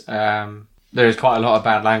because there is quite a lot of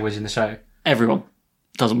bad language in the show. Everyone.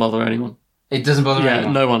 Doesn't bother anyone. It doesn't bother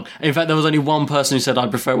anyone? No one. In fact, there was only one person who said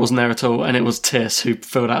I'd prefer it wasn't there at all, and it was Tiss, who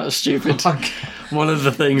filled out as stupid. One of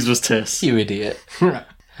the things was Tiss. You idiot.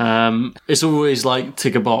 It's always like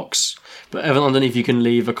tick a box, but underneath you can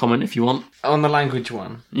leave a comment if you want. On the language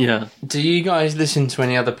one? Yeah. Do you guys listen to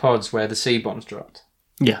any other pods where the C-bomb's dropped?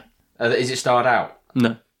 Yeah. Is it starred out?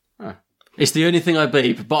 No. Oh. It's the only thing I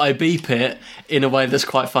beep, but I beep it in a way that's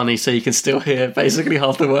quite funny so you can still hear basically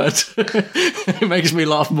half the word. It makes me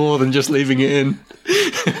laugh more than just leaving it in.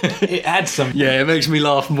 It adds something. Yeah, it makes me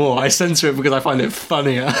laugh more. I censor it because I find it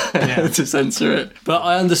funnier to censor it. But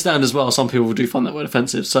I understand as well, some people do find that word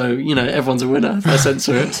offensive, so, you know, everyone's a winner if I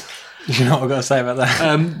censor it. You know what I've got to say about that?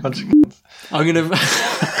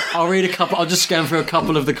 I'll read a couple, I'll just scan through a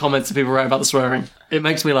couple of the comments that people write about the swearing. It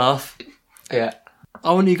makes me laugh. Yeah.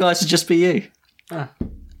 I want you guys to just be you.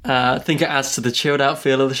 I think it adds to the chilled out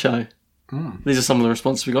feel of the show. These are some of the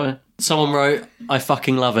responses we got here. Someone wrote, I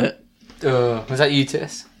fucking love it. Was that you,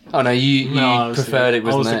 Tiss? Oh, no, you preferred it,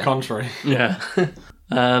 wasn't it? I was the contrary. Yeah.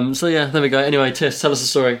 So, yeah, there we go. Anyway, Tiss, tell us a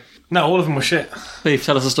story. No, all of them were shit. Beef,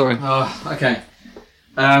 tell us a story. Oh, okay.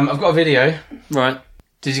 I've got a video. Right.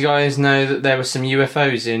 Did you guys know that there were some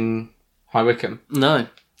UFOs in High Wycombe? No.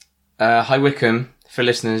 High Wycombe, for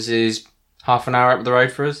listeners, is half an hour up the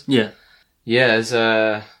road for us. Yeah. Yeah, there's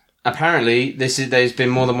apparently there's been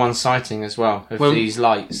more than one sighting as well of these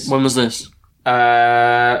lights. When was this?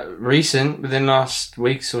 Recent, within last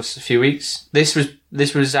weeks or a few weeks. This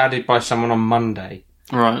was added by someone on Monday.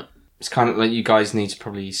 Right. It's kind of like you guys need to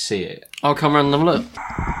probably see it. I'll come around and have a look.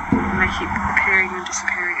 They keep appearing and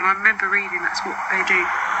disappearing. And I remember reading that's what they do.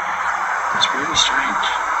 That's really strange.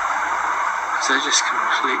 Because they're just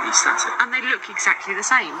completely static. And they look exactly the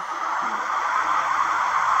same.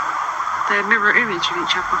 They're a mirror image of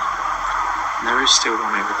each other. There is still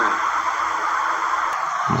one over there.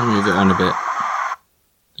 I'll move it on a bit.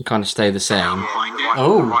 They kind of stay the same. Behind it.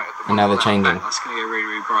 Oh. And now they're changing. That's going to go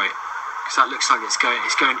really, really bright. Because that looks like it's going...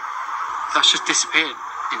 That's just disappeared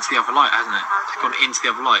into the other light, hasn't it? It's gone into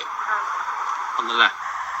the other light. On the left.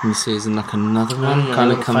 And this is like another one,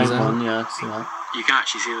 kind of comes out. Yeah, I see that. You can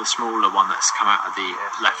actually see the smaller one that's come out of the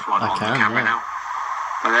left one on the camera yeah. now.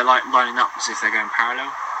 But they're like lining up as if they're going parallel.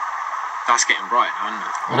 That's getting bright now, isn't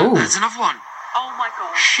it? Oh. There's another one. Oh my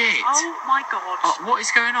god. Shit. Oh my god. What is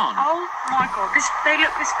going on? Oh my god. They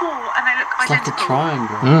look this small and they look It's like identical. a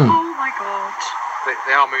triangle. Oh my god.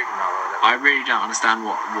 They are moving now. I really don't understand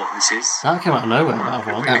what this is. That came out of nowhere, that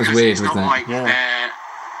one. That was weird, it's wasn't not it? like they're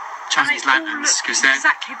Chinese lanterns, because they're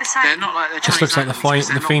exactly the same. They're not like they're Chinese Just looks like the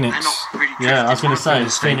lanterns, 'cause Phoenix. They're not really Yeah, I was going to say,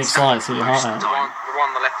 drifted it's Phoenix lights at your heart out. The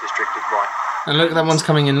one on the left is drifted right. And look, that one's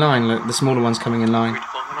coming in line. Look, the smaller one's coming in line.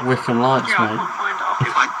 Wycombe lights, Yeah, I mate. can't find it.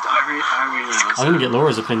 I really don't I'm going to get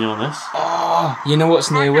Laura's opinion on this. Oh, you know what's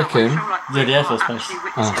near Wycombe? Yeah, the Air Force Base.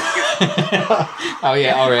 Oh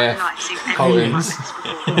yeah, RAF. Colton's.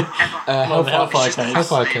 Hellfire Caves.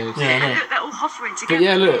 Hellfire Caves. Yeah, I know. Look, they're all hovering together. But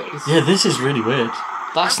yeah, look. Yeah, this is really weird.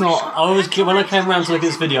 That's not... When I came around to look at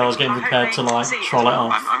this video, I was getting prepared to, like, troll it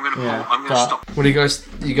off. I'm going to Yeah, I'm going to but- stop. What do you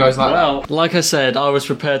guys like? Well, like I said, I was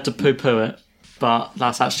prepared to poo-poo it, but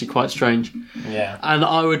that's actually quite strange. Yeah. And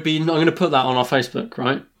I'm going to put that on our Facebook,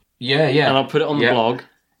 right? Yeah. And I'll put it on the blog.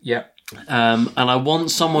 Yeah. And I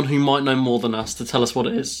want someone who might know more than us to tell us what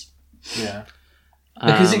it is. Yeah.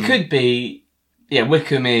 Because it could be,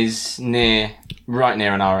 Wickham is right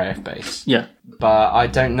near an RAF base. Yeah. But I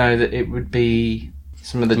don't know that it would be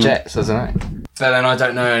some of the jets, I don't know. But then I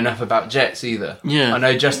don't know enough about jets either. Yeah. I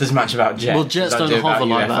know just as much about jets. Well, jets as I don't do about hover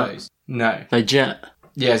like UFOs. that. No. They jet.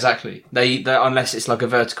 Yeah, exactly. They unless it's like a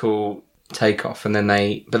vertical takeoff, and then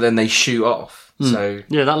they shoot off. So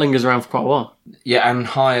yeah, that lingers around for quite a while. Yeah, and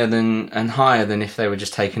higher than if they were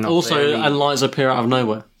just taken off. Also, and lights appear out of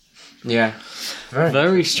nowhere. Yeah.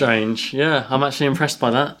 Very strange. Yeah, I'm actually impressed by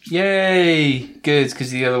that. Yay! Good, because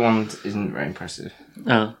the other one isn't very impressive.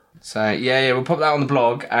 Oh. So, we'll pop that on the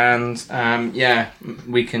blog, and,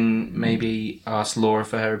 we can maybe ask Laura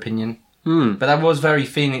for her opinion. But that was very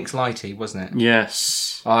Phoenix Lighty, wasn't it?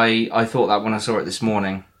 Yes. I thought that when I saw it this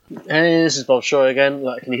morning. Hey, this is Bob Shaw again.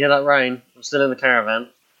 Like, can you hear that rain? I'm still in the caravan.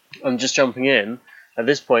 I'm just jumping in at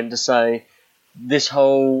this point to say this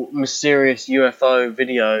whole mysterious UFO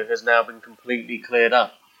video has now been completely cleared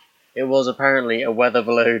up. It was apparently a weather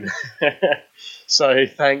balloon. So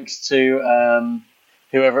thanks to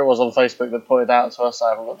whoever it was on Facebook that pointed out to us. I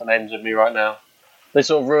haven't got the names with me right now. They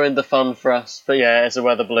sort of ruined the fun for us. But yeah, it's a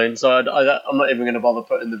weather balloon. So I'm not even going to bother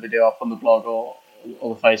putting the video up on the blog or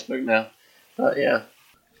the Facebook now. But yeah.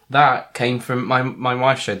 That came from... My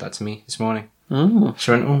wife showed that to me this morning. Oh.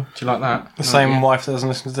 She went, do you like that? The same wife that doesn't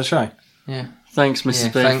listen to the show. Yeah. Thanks,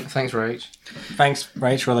 Mrs. B. Thanks, Rach. Thanks,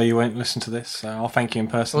 Rach, although you won't listen to this, so I'll thank you in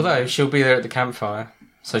person. Although, she'll be there at the campfire,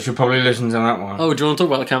 so she'll probably listen to that one. Oh, do you want to talk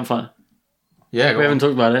about the campfire? Yeah, we haven't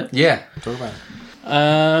talked about it. Yeah. Talk about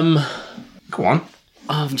it. Go on.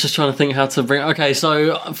 I'm just trying to think how to bring... Okay,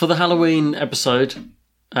 so for the Halloween episode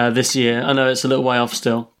this year, I know it's a little way off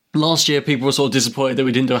still. Last year, people were sort of disappointed that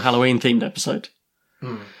we didn't do a Halloween-themed episode.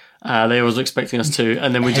 They was expecting us to,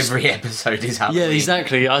 and then we Every episode is Halloween. Yeah,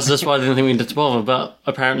 exactly. That's why I didn't think we needed to bother, but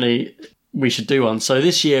apparently we should do one. So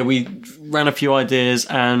this year we ran a few ideas,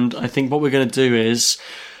 and I think what we're going to do is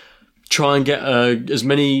try and get as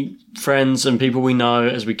many friends and people we know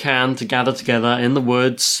as we can to gather together in the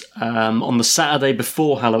woods on the Saturday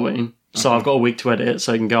before Halloween. So I've got a week to edit it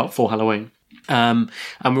so it can go up for Halloween. And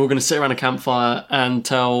we're all going to sit around a campfire and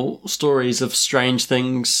tell stories of strange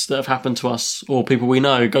things that have happened to us or people we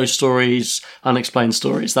know, ghost stories, unexplained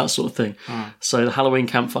stories, that sort of thing. So the Halloween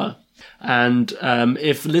campfire. And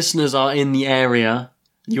if listeners are in the area,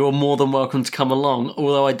 you're more than welcome to come along.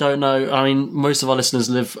 Although I don't know, I mean, most of our listeners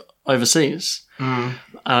live overseas. And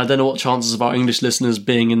I don't know what chances of our English listeners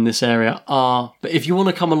being in this area are. But if you want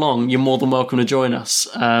to come along, you're more than welcome to join us.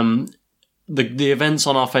 The event's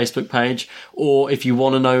on our Facebook page, or if you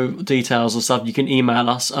want to know details or stuff, you can email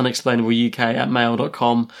us,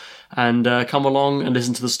 unexplainableuk@mail.com, and come along and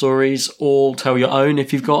listen to the stories, or tell your own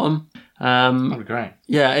if you've got them. That'd be great.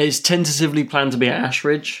 Yeah, it's tentatively planned to be at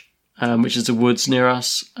Ashridge, which is the woods near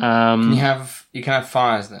us. You can have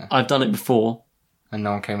fires there. I've done it before. And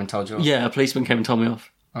no one came and told you off? Yeah, a policeman came and told me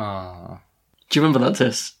off. Oh. Do you remember that,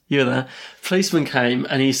 Tiss? You were there. Policeman came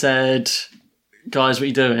and he said, "Guys, what are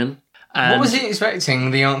you doing?" And what was he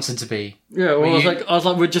expecting the answer to be? Yeah, well, I was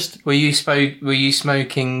like, we're just... Were you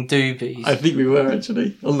smoking doobies? I think we were,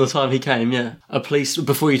 actually. On the time he came, yeah.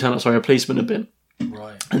 Before you turned up, a policeman had been.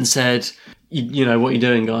 Right. And said, you know, what are you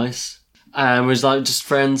doing, guys? And was like, just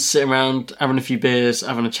friends sitting around, having a few beers,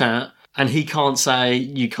 having a chat. And he can't say,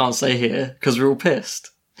 you can't stay here, because we're all pissed.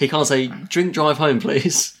 He can't say, drink, drive home,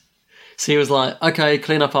 please. So he was like, okay,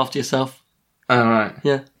 clean up after yourself. Oh, right.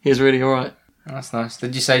 Yeah, he was really all right. That's nice.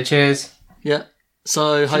 Did you say cheers? Yeah.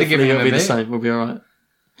 So hopefully it'll be the same. We'll be all right.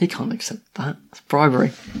 He can't accept that. It's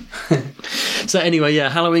bribery. So anyway, yeah,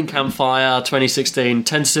 Halloween Campfire 2016,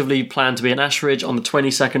 tentatively planned to be in Ashridge on the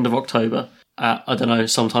 22nd of October. At, I don't know,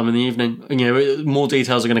 sometime in the evening. You know, more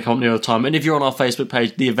details are going to come near the time. And if you're on our Facebook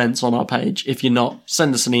page, the event's on our page. If you're not,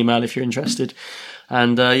 send us an email if you're interested.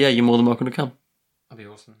 And you're more than welcome to come. That'd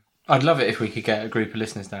be awesome. I'd love it if we could get a group of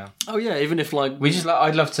listeners down. Oh yeah, even if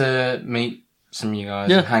I'd love to meet some of you guys.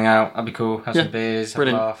 Yeah. Hang out. That'd be cool. Have some beers.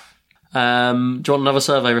 Brilliant. Have a laugh. Do you want another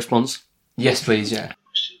survey response? Yes, please. Yeah.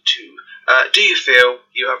 Question 2. Do you feel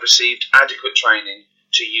you have received adequate training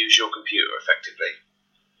to use your computer effectively?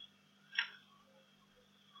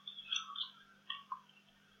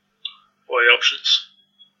 What are the options?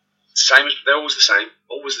 They're always the same.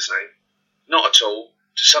 Always the same. Not at all.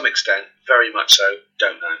 To some extent. Very much so.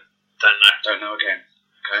 Don't know. Don't know. Don't know again.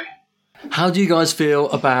 Okay. How do you guys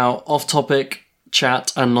feel about off-topic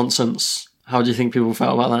chat and nonsense? How do you think people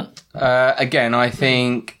felt about that? Again, I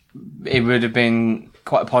think it would have been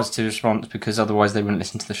quite a positive response because otherwise they wouldn't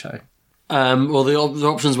listen to the show. Well, the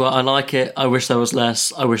options were, I like it, I wish there was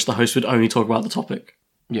less, I wish the host would only talk about the topic.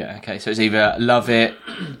 Yeah, okay, so it's either love it,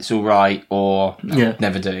 it's all right, or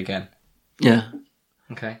never do it again. Yeah.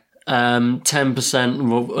 Okay. 10%,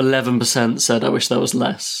 well, 11% said I wish there was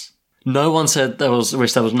less. No one said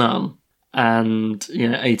wish there was none. And,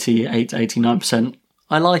 88 to 89%,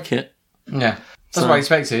 I like it. Yeah. That's what I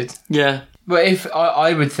expected. Yeah. But if I'd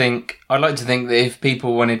like to think that if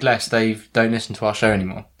people wanted less, they don't listen to our show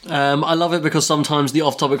anymore. I love it because sometimes the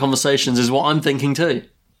off-topic conversations is what I'm thinking too.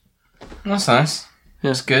 That's nice. Yeah.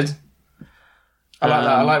 That's good. I like that.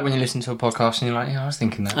 I like when you listen to a podcast and you're like, yeah, I was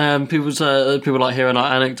thinking that. People like hearing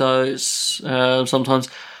our anecdotes sometimes.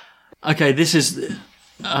 Okay, this is...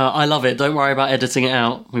 I love it. Don't worry about editing it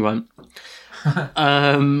out. We won't.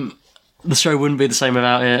 The show wouldn't be the same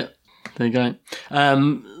without it. There you go.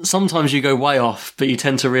 Sometimes you go way off, but you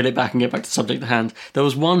tend to reel it back and get back to the subject at hand. There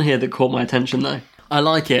was one here that caught my attention, though. I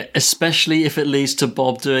like it, especially if it leads to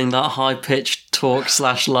Bob doing that high-pitched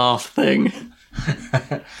talk/laugh thing.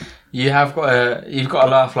 You've got a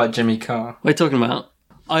laugh like Jimmy Carr. What are you talking about?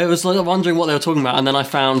 I was wondering what they were talking about, and then I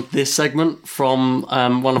found this segment from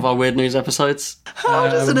one of our Weird News episodes. How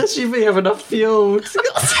does an SUV have enough fuel?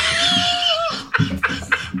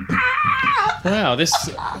 Wow, this...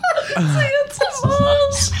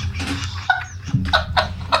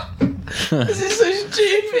 This is so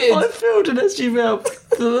stupid. I filled an SUV up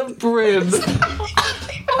to the brim.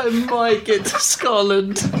 I might get to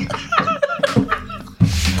Scotland.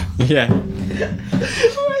 Yeah.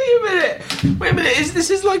 Wait a minute. This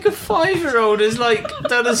is like a 5-year-old has like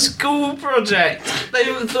done a school project. They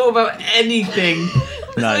haven't thought about anything.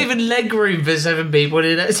 There's not even leg room for 7 people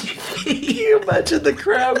in an SUV. Can you imagine the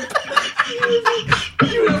cramp?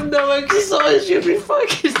 You have no exercise, you'd be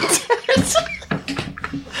fucking dead.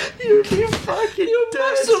 You'd be fucking Your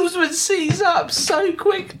dead. muscles would seize up so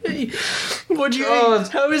quickly. What do you eat?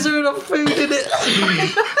 How is there enough food in it?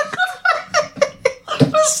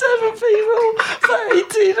 For 7 people, for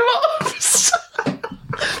 18 months.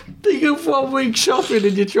 Think of 1 week shopping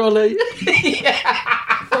in your trolley. Yeah.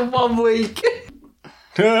 For 1 week.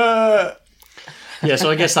 Yeah,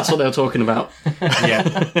 so I guess that's what they were talking about.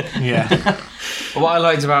 Yeah. What I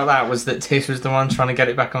liked about that was that Tish was the one trying to get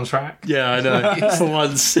it back on track. Yeah, I know. For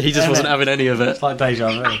once, he just wasn't having any of it. It's like deja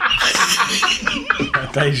vu.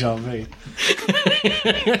 Deja vu.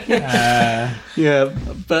 Yeah,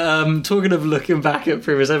 but talking of looking back at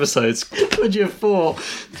previous episodes, would you have thought,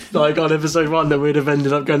 like on episode 1, that we'd have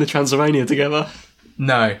ended up going to Transylvania together?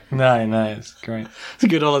 No, it's great. It's a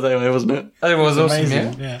good holiday away, wasn't it? It was awesome.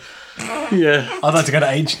 Amazing. Yeah. Yeah. I'd like to go to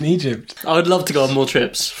ancient Egypt. I would love to go on more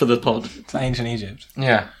trips for the pod. To ancient Egypt.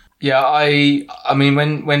 Yeah. I mean,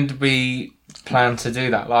 when did we plan to do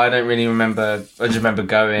that? Like, I don't really remember. I just remember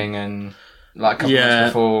going and like a couple months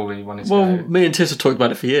before we wanted to go. Well, me and Tish have talked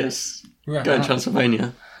about it for years. Right. Going to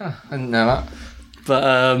Transylvania. I didn't know that.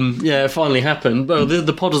 But yeah, it finally happened. Well,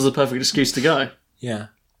 the pod was the perfect excuse to go. Yeah.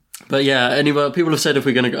 But yeah, anyway, people have said are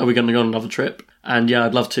we going to go on another trip? And yeah,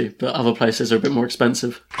 I'd love to, but other places are a bit more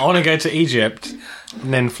expensive. I want to go to Egypt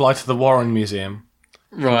and then fly to the Warren Museum.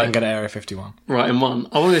 Right. And go to Area 51. Right, in one.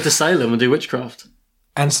 I want to go to Salem and do witchcraft.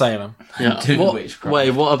 And Salem. Yeah. Witchcraft.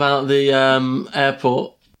 Wait, what about the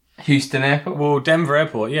airport? Houston Airport? Well, Denver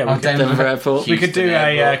Airport, yeah. We could, Denver Airport. we could do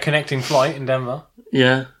Airport. a connecting flight in Denver.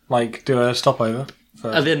 Yeah. Like, do a stopover.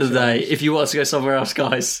 At the end of the day, if you want us to go somewhere else,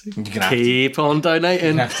 guys, keep on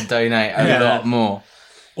donating. You have to donate a lot more.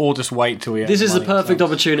 Or just wait till we... This is the perfect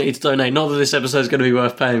opportunity to donate. Not that this episode is going to be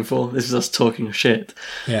worth paying for. This is us talking shit.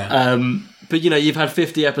 Yeah. But, you've had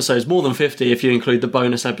 50 episodes, more than 50 if you include the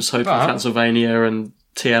bonus episode from Transylvania and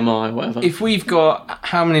TMI or whatever. If we've got...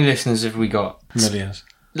 How many listeners have we got? Millions.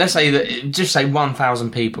 Let's say that... Just say 1,000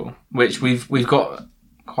 people, which we've got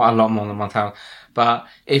quite a lot more than 1,000. But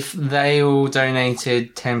if they all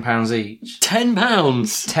donated £10 each... £10?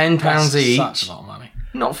 £10 each... Such a lot of money.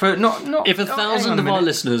 Not... If 1,000 of our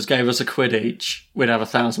listeners gave us £1 each, we'd have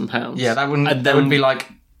 £1,000. Yeah, that would be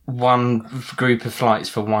like one group of flights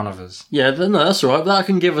for one of us. Yeah, no, that's all right. That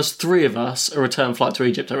can give us 3 of us a return flight to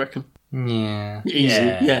Egypt, I reckon. Yeah.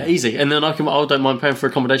 Easy. Yeah, easy. And then I don't mind paying for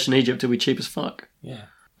accommodation in Egypt. It'll be cheap as fuck. Yeah.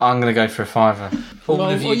 I'm going to go for a $5.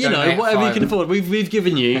 Whatever you can afford. We've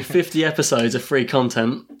given you 50 episodes of free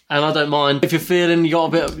content, and I don't mind. If you're feeling you're a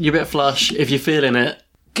bit flush, if you're feeling it,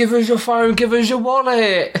 give us your phone, give us your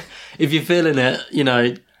wallet. If you're feeling it,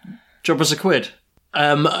 drop us £1.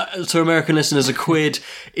 To American listeners, £1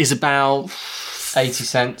 is about 80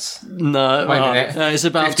 cents. No, wait a minute. It's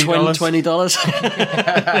about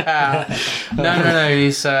 $20. No.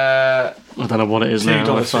 It's I don't know what it is now.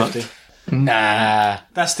 $2.50. Nah,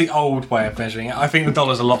 that's the old way of measuring it. I think the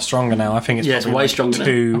dollar's a lot stronger now. I think it's way stronger.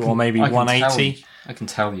 $2 or maybe $1.80. I can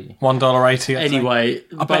tell you. $1.80. Anyway,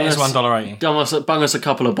 I bet it's $1.80. Bung us a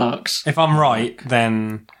couple of bucks. If I'm right,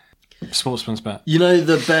 then Sportsman's Bet. You know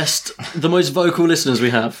the most vocal listeners we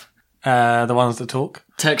have? The ones that talk?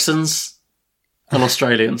 Texans and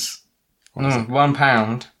Australians.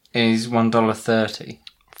 £1 is $1.30.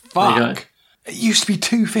 Fuck. It used to be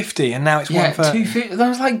 $2.50 and now it's Yeah, $1.30. $2.50. That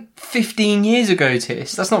was like 15 years ago,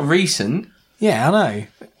 Tis. That's not recent. Yeah, I know.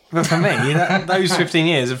 But for me, those 15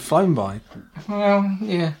 years have flown by. Well,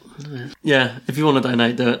 yeah. Yeah, if you want to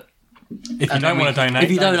donate, do it. If you don't want to donate...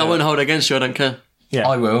 If you don't, I won't hold it against you, I don't care. Yeah.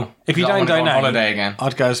 I will. If you I don't wanna go on donate, holiday again.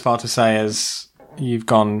 I'd go as far to say as you've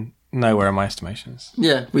gone nowhere in my estimations.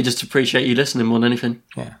 Yeah, we just appreciate you listening more than anything.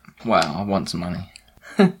 Yeah. Well, I want some money.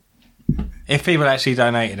 If people actually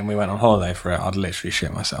donated and we went on holiday for it, I'd literally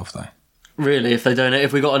shit myself, though. Really,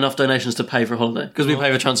 if we got enough donations to pay for a holiday. Because we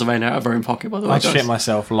pay for Transylvania out of our own pocket, by the way. I'd guys. shit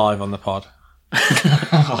myself live on the pod.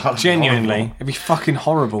 Genuinely. It'd be fucking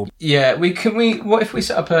horrible. Yeah, what if we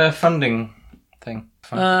set up a funding thing?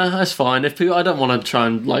 That's fine. If people, I don't want to try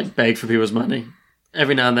and beg for people's money.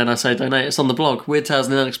 Every now and then I say donate. It's on the blog,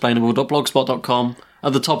 weirdtalesandtheunexplainable.blogspot.com.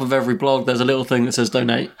 At the top of every blog, there's a little thing that says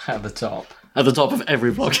donate. At the top. At the top of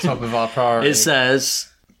every blog. Top of our priority. It says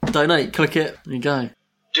donate. Click it. There you go.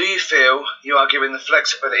 Do you feel you are given the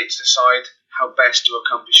flexibility to decide how best to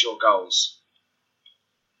accomplish your goals?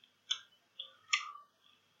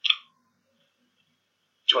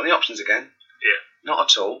 Do you want the options again? Yeah.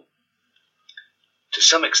 Not at all. To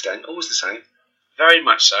some extent, always the same. Very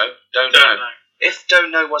much so. Don't know. If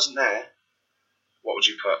don't know wasn't there, what would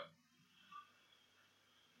you put?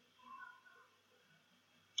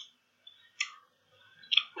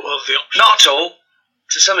 Well, the options. Not at all.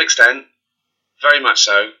 To some extent, very much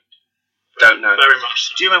so. Don't know. Very much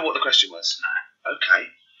so. Do you remember what the question was? No. Okay.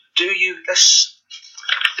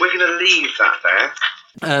 We're going to leave that there.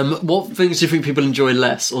 What things do you think people enjoy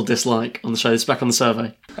less or dislike on the show? It's back on the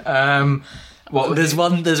survey. There's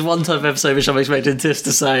one type of episode which I'm expecting Tiss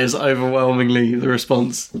to say is overwhelmingly the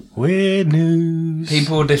response. Weird news.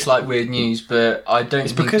 People dislike weird news, but I don't.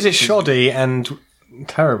 It's because it's shoddy and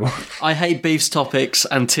terrible. I hate Beef's topics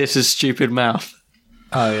and Tiss's stupid mouth.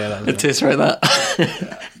 Oh yeah, that was Tiss wrote that.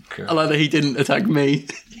 Cool. I like that he didn't attack me.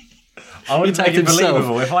 I would attacked make it himself.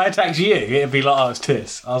 believable. If I attacked you, it'd be like, oh, it's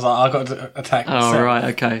Tiss. I was like, I got to attack myself. Oh right,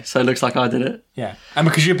 okay. So it looks like I did it. Yeah, and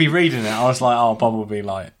because you'd be reading it, I was like, oh, Bob will be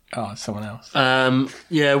like, oh, it's someone else.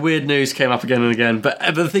 Yeah, weird news came up again and again. But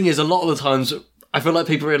the thing is, a lot of the times, I feel like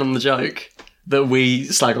people are in on the joke that we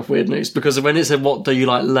slag off weird news. Because when it said, what do you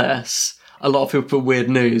like less, a lot of people put weird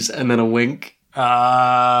news and then a wink. I'm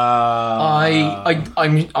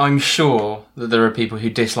sure that there are people who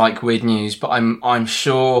dislike weird news, but I'm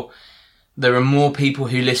sure there are more people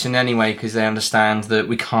who listen anyway because they understand that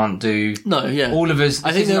we can't do. No, yeah. All of us.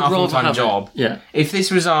 I think this isn't they'd our rather full-time have job. it. Yeah. If this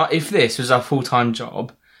was our full-time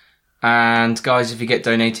job, and guys, if you get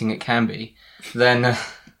donating, it can be. Then,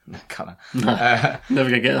 colour. Never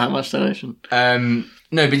gonna get that much donation. No,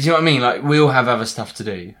 but do you know what I mean? Like, we all have other stuff to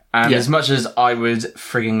do. And Yeah. as much as I would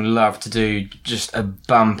frigging love to do just a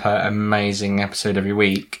bumper amazing episode every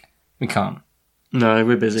week, we can't. No,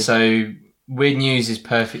 we're busy. So, weird news is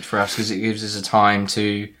perfect for us because it gives us a time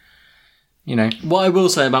to, What I will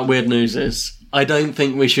say about weird news is, I don't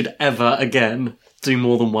think we should ever again do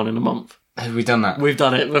more than one in a month. Have we done that? We've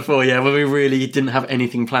done it before, yeah, when we really didn't have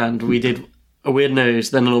anything planned. We did a weird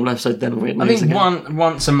news, then a normal episode, then a weird news I think again.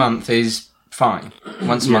 once a month is fine.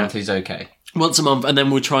 Once a month is okay. Once a month, and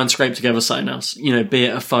then we'll try and scrape together something else. Be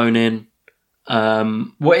it a phone in.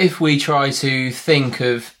 What if we try to think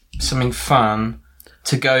of something fun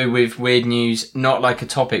to go with weird news, not like a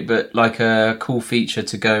topic, but like a cool feature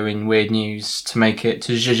to go in weird news to make it,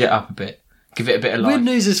 to zhuzh it up a bit. Give it a bit of life. Weird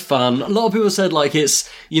news is fun. A lot of people said it's,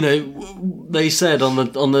 they said on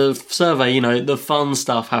the survey, the fun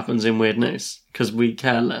stuff happens in weird news because we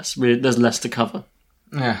care less. There's less to cover.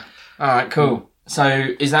 Yeah. All right. Cool. So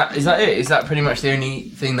is that it? Is that pretty much the only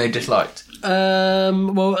thing they disliked?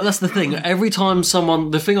 Well, that's the thing. Every time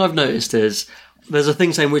the thing I've noticed is there's a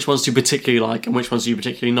thing saying which ones do you particularly like and which ones do you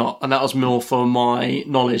particularly not, and that was more for my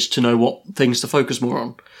knowledge to know what things to focus more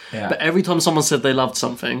on. Yeah. But every time someone said they loved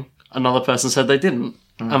something, another person said they didn't,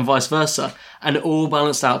 and vice versa, and it all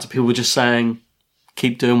balanced out to people just saying,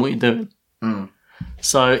 "Keep doing what you're doing."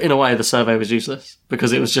 So in a way, the survey was useless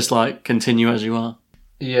because it was just continue as you are.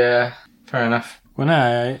 Yeah. Fair enough. Well,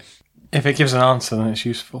 no, if it gives an answer, then it's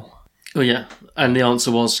useful. Oh yeah, and the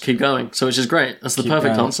answer was keep going, so which is great. That's the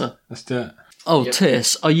perfect answer. Let's do it. Oh,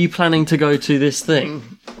 Tiss, are you planning to go to this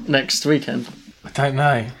thing next weekend? I don't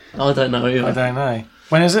know. I don't know either. I don't know.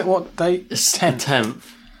 When is it? What date? It's 10th.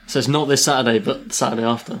 So it's not this Saturday, but the Saturday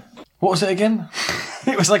after. What was it again?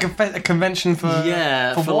 It was like a convention for...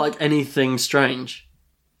 Yeah, for what? anything strange.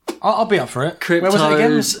 I'll be up for it. Where was it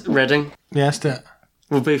again? Crypto's Reading. Yeah, let's do it.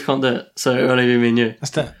 Well, Beef can't do it, so it'll only be me and you.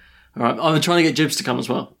 Let's do it. All right, I'm trying to get Jibs to come as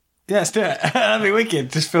well. Yeah, let's do it. That'd be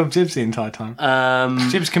wicked. Just film Jibs the entire time.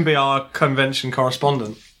 Jibs can be our convention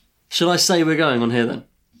correspondent. Should I say we're going on here then?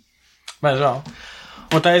 May as well.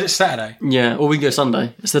 What day is it? Saturday? Yeah, or we can go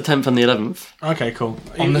Sunday. It's the 10th and the 11th. Okay, cool.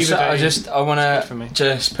 I want to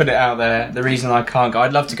just put it out there. The reason I can't go,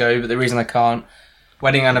 I'd love to go, but the reason I can't,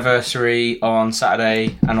 wedding anniversary on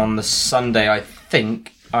Saturday, and on the Sunday, I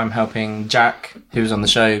think I'm helping Jack, who's on the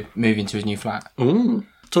show, move into his new flat. Ooh.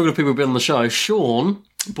 Talking to people who've been on the show, Sean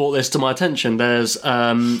brought this to my attention. There's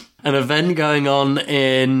an event going on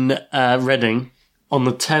in Reading on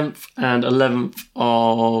the 10th and 11th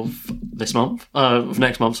of next month,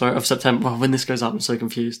 of September. Oh, when this goes up, I'm so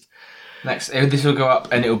confused. This will go up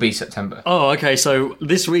and it'll be September. Oh, okay. So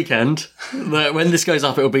this weekend, when this goes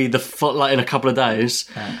up, it'll be in a couple of days.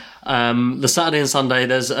 Yeah. The Saturday and Sunday,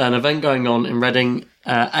 there's an event going on in Reading,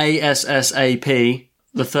 ASSAP,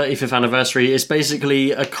 the 35th anniversary. It's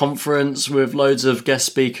basically a conference with loads of guest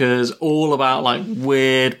speakers, all about like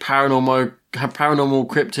weird paranormal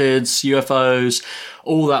cryptids, UFOs,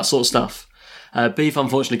 all that sort of stuff. Beef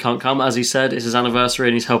unfortunately can't come, as he said. It's his anniversary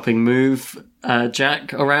and he's helping move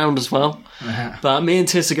Jack around as well. Uh-huh. But me and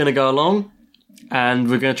Tiss are going to go along and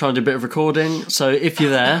we're going to try and do a bit of recording. So if you're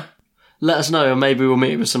there, let us know, and maybe we'll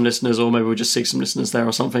meet with some listeners, or maybe we'll just seek some listeners there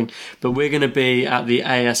or something. But we're going to be at the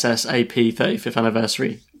ASSAP 35th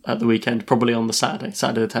anniversary at the weekend, probably on the Saturday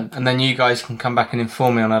the 10th. And then you guys can come back and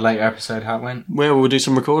inform me on a later episode how it went. Where we'll do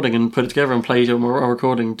some recording and put it together and play our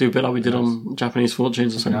recording, do a bit like we did on Japanese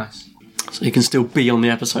Fortunes or something. Nice. So you can still be on the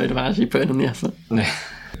episode of actually putting in the effort. Yeah.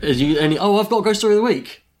 I've got a ghost story of the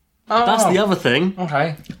week. Oh, that's the other thing.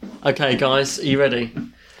 Okay, guys, are you ready?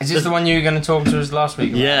 Is this the one you were going to talk to us last week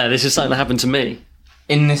about? Yeah, this is something that happened to me.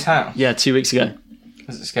 In this house? Yeah, 2 weeks ago.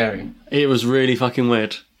 Was it scary? It was really fucking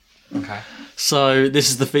weird. Okay. So this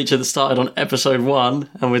is the feature that started on episode 1,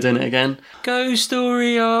 and we're doing it again. Ghost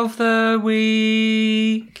story of the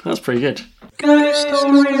week. That's pretty good. Ghost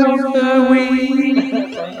story of the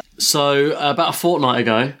week. So about a fortnight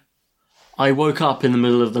ago, I woke up in the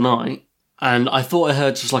middle of the night, and I thought I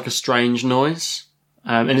heard just like a strange noise.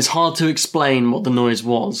 And it's hard to explain what the noise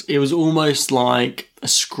was. It was almost like a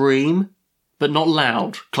scream, but not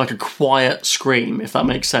loud, like a quiet scream, if that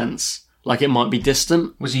makes sense. Like it might be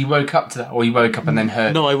distant. Was you woke up to that, or you woke up and then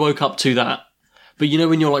heard? No, I woke up to that. But you know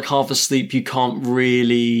when you're like half asleep, you can't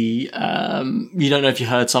really, you don't know if you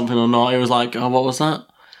heard something or not. It was like, oh, what was that?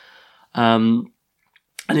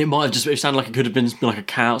 And it might have it sounded like it could have been like a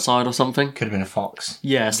cat outside or something. Could have been a fox.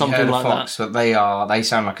 Yeah, something like fox, that. But they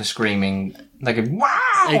sound like a screaming, they go,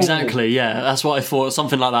 wow! Exactly, yeah, that's what I thought,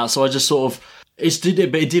 something like that. So I just sort of, it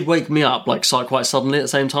did wake me up like quite suddenly at the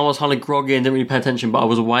same time. I was kind of groggy and didn't really pay attention, but I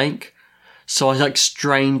was awake. So I like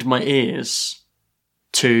strained my ears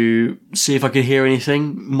to see if I could hear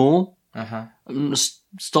anything more. Uh-huh.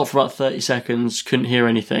 Stopped for about 30 seconds, couldn't hear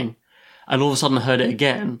anything. And all of a sudden I heard it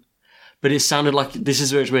again. But it sounded like, this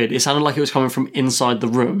is very weird, it sounded like it was coming from inside the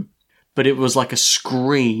room. But it was like a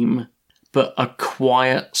scream, but a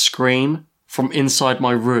quiet scream from inside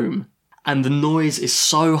my room. And the noise is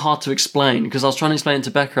so hard to explain, because I was trying to explain it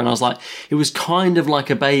to Becca and I was like, it was kind of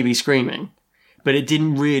like a baby screaming, but it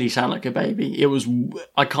didn't really sound like a baby.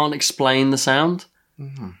 I can't explain the sound.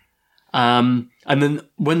 Mm-hmm. And then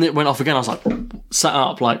when it went off again, I was like, sat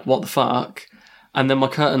up, like, what the fuck? And then my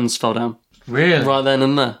curtains fell down. Really? Right then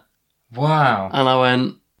and there. Wow. And I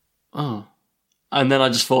went, oh. And then I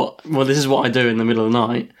just thought, well, this is what I do in the middle of the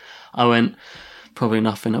night. I went, probably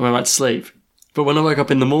nothing. I went back to sleep. But when I woke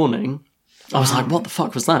up in the morning, I was like, what the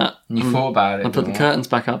fuck was that? And you thought about it. I put the curtains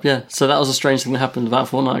back up, yeah. So that was a strange thing that happened about a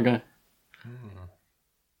fortnight ago.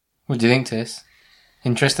 What do you think, Tiss?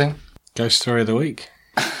 Interesting? Ghost story of the week.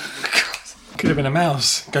 Could have been a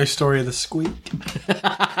mouse. Ghost story of the squeak.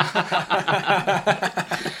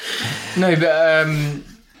 No, but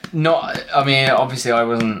not. I mean, obviously, I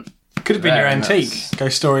wasn't. Could have been your antique.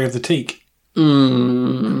 Ghost story of the teak.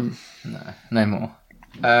 No more.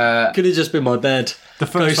 Could have just been my bed. The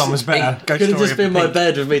first one was better. Could have just been my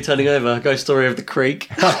bed with me turning over. Ghost story of the creek.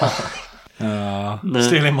 No.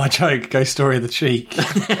 Stealing my joke. Ghost story of the cheek.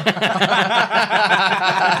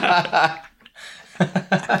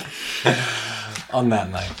 On that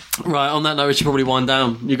note. Right, on that note, we should probably wind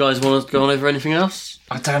down. You guys want to go on over anything else?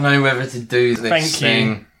 I don't know whether to do this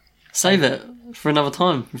thing. Save it for another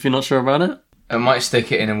time if you're not sure about it. I might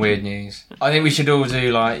stick it in a weird news. I think we should all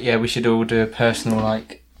do a personal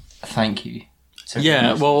thank you.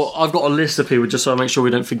 Yeah, well, I've got a list of people just so I make sure we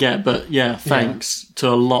don't forget. But yeah, thanks to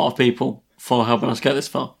a lot of people for helping us get this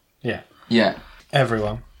far. Yeah. Yeah.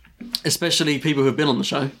 Everyone. especially people who've been on the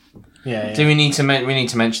show. Yeah. Do we need to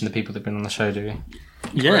mention the people that've been on the show? Do we?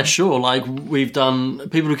 Yeah, sure. Like we've done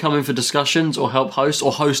people who come in for discussions or help host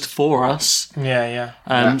or host for us.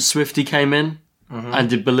 Yeah. Swifty came in and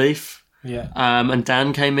did Belief. Yeah. And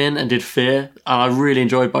Dan came in and did Fear. I really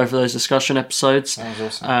enjoyed both of those discussion episodes. That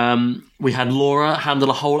was awesome. We had Laura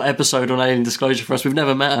handle a whole episode on alien disclosure for us. We've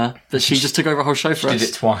never met her, but she just took over a whole show for us. Did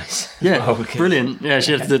it twice. Yeah, brilliant. Yeah,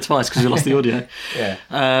 she had to do it twice because we lost the audio.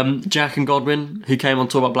 Yeah. Jack and Godwin, who came on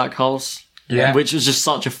to talk about black holes, Yeah. which was just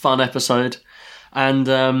such a fun episode.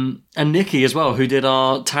 And Nikki as well, who did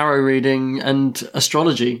our tarot reading and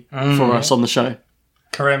astrology for us on the show.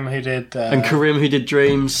 Karim, who did... and Karim, who did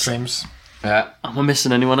Dreams. Yeah. Am I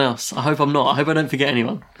missing anyone else? I hope I'm not. I hope I don't forget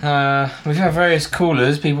anyone. We've had various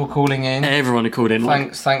callers, people calling in. Everyone who called in.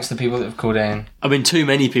 Thanks to people that have called in. I mean, too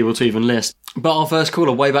many people to even list. But our first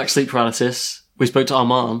caller, way back sleep paralysis, we spoke to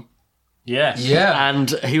Arman. Yes. Yeah. And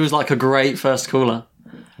he was like a great first caller.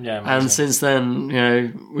 Yeah. Amazing. And since then, you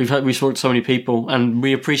know, we've spoken to so many people, and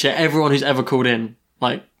we appreciate everyone who's ever called in.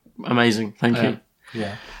 Like, amazing. Thank you.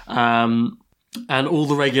 Yeah. And all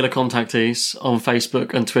the regular contactees on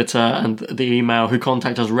Facebook and Twitter and the email who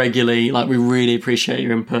contact us regularly. Like, we really appreciate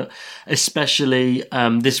your input, especially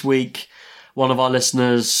this week. One of our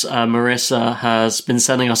listeners, Marissa, has been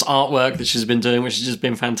sending us artwork that she's been doing, which has just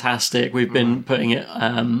been fantastic. We've been putting it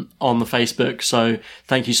on the Facebook, so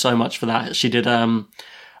thank you so much for that. She did a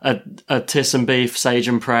Tiss and Beef, Sage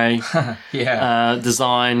and Pray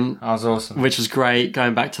design. That was awesome. Which was great,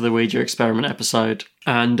 going back to the Ouija experiment episode.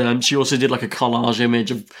 And she also did like a collage image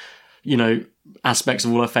of, you know, aspects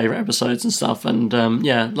of all her favourite episodes and stuff. And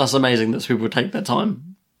that's amazing that people would take their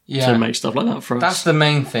time to make stuff like that for us. That's the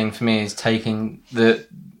main thing for me, is taking that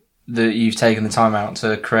you've taken the time out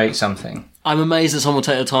to create something. I'm amazed that someone will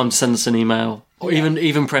take the time to send us an email or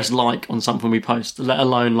even press like on something we post, let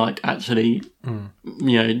alone like actually,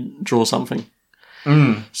 you know, draw something.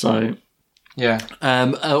 So, yeah.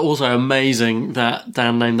 Also amazing that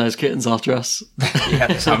Dan named those kittens after us.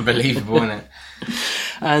 Yeah, it's unbelievable, isn't it?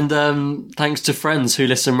 And thanks to friends who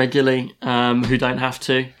listen regularly, who don't have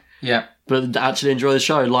to. Yeah. But actually enjoy the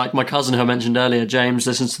show. Like my cousin who I mentioned earlier, James,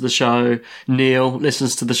 listens to the show. Neil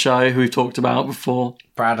listens to the show, who we've talked about before.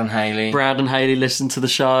 Brad and Haley listen to the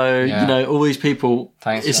show. Yeah. You know, all these people.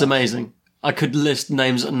 Thanks. It's amazing. I could list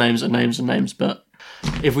names and names and names and names, but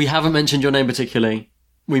if we haven't mentioned your name particularly,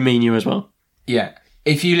 we mean you as well. Yeah.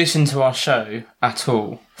 If you listen to our show at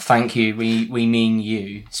all, thank you. We mean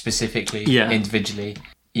you specifically, individually.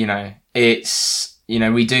 You know, it's, you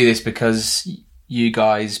know, we do this because you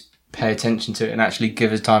guys pay attention to it and actually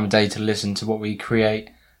give us time of day to listen to what we create,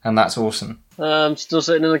 and that's awesome. I'm still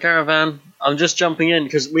sitting in the caravan. I'm just jumping in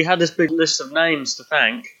because we had this big list of names to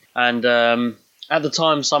thank, and at the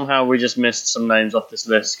time somehow we just missed some names off this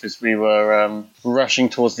list because we were rushing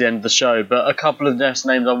towards the end of the show. But a couple of guest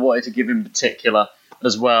names I wanted to give in particular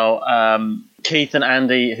as well. Keith and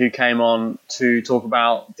Andy, who came on to talk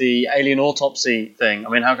about the alien autopsy thing. I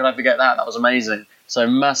mean, how could I forget that? That was amazing. So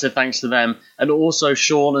massive thanks to them. And also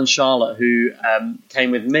Sean and Charlotte, who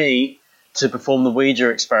came with me to perform the Ouija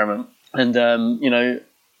experiment. And, you know,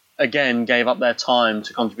 again, gave up their time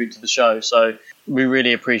to contribute to the show. So we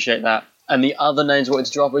really appreciate that. And the other names I wanted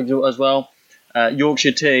to drop as well,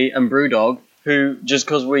 Yorkshire Tea and Brewdog, who, just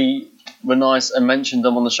because we were nice and mentioned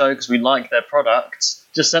them on the show because we like their products,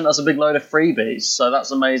 just sent us a big load of freebies. So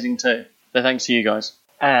that's amazing too. So thanks to you guys.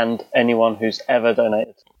 And anyone who's ever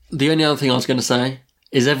donated. The only other thing I was going to say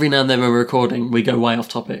is every now and then when we're recording, we go way off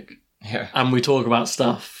topic. Yeah. And we talk about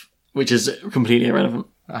stuff which is completely irrelevant.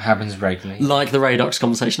 That happens regularly. Like the Radox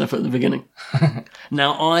conversation I put at the beginning.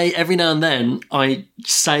 Now, every now and then, I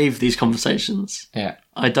save these conversations. Yeah.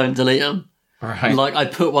 I don't delete them. Right. Like, I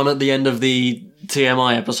put one at the end of the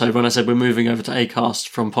TMI episode when I said we're moving over to Acast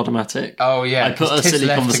from Podomatic. Oh, yeah. I put a silly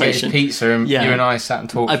conversation. To get his pizza and you and I sat and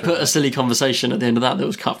talked. I put a silly conversation at the end of that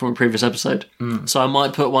was cut from a previous episode. So I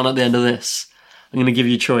might put one at the end of this. I'm going to give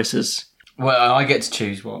you choices. Well, I get to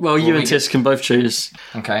choose what. Well, you and Tis can both choose.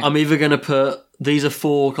 Okay. I'm either going to put, these are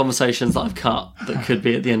 4 conversations that I've cut that could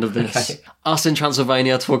be at the end of this. Okay. Us in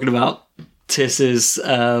Transylvania talking about Tiss's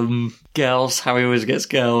girls, how he always gets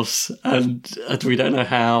girls, and we don't know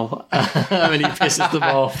how, and he pisses them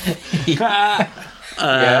off.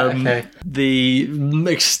 Okay. The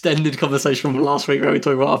extended conversation from last week where we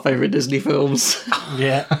talked about our favourite Disney films.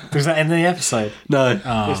 Yeah. Was that in the episode? No.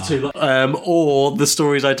 Oh. It's too long. Or the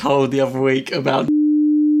stories I told the other week about...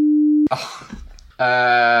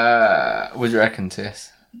 What do you reckon,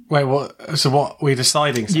 Tiss? Wait, what? So what? We're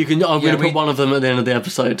deciding something? You can. I'm going to put one of them at the end of the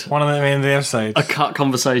episode. One of them at the end of the episode? A cut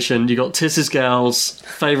conversation. You got Tiss's girls,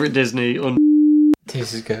 favourite Disney, or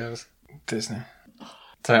Teases girls. Disney.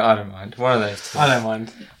 I don't mind. One of those two. I don't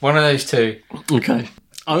mind. One of those two. Okay.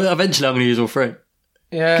 Eventually I'm going to use all three.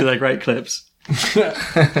 Yeah. Because they're great clips.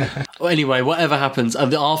 Well, anyway, whatever happens,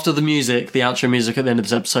 after the music, the outro music at the end of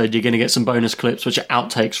this episode, you're going to get some bonus clips, which are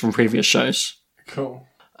outtakes from previous shows. Cool.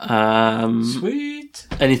 Sweet.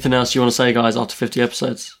 Anything else you want to say, guys, after 50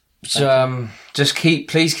 episodes? So,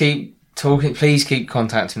 please keep talking. Please keep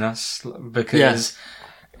contacting us because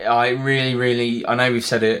I really, I know we've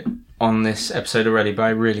said it on this episode already,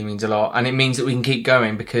 but it really means a lot, and it means that we can keep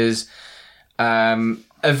going because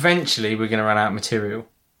eventually we're going to run out of material,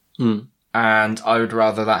 and I would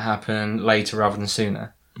rather that happen later rather than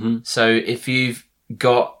sooner. So if you've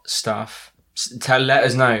got stuff, let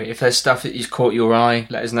us know. If there's stuff that has caught your eye,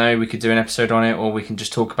 let us know. We could do an episode on it, or we can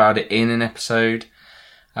just talk about it in an episode.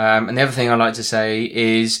 And the other thing I like to say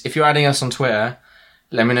is, if you're adding us on Twitter,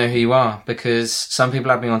 let me know who you are, because some people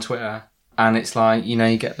add me on Twitter, and it's like,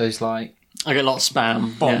 you get those like... I get a lot of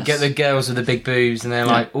spam. Yes. Get the girls with the big boobs, and they're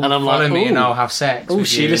like, and I'm follow me and I'll have sex. Oh,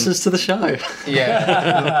 she listens to the show.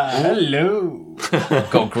 Yeah. Hello.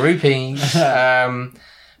 Got groupies.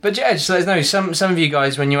 But yeah, just let us know. Some of you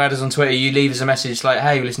guys, when you add us on Twitter, you leave us a message like,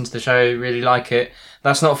 hey, listen to the show, really like it.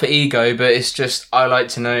 That's not for ego, but it's just, I like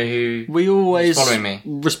to know who's following me.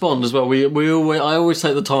 Respond as well. I always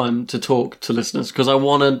take the time to talk to listeners, because I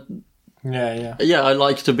want to... Yeah, I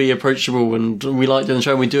like to be approachable, and we like doing the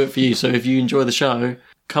show, and we do it for you. So if you enjoy the show,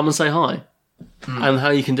 come and say hi. And how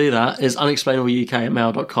you can do that is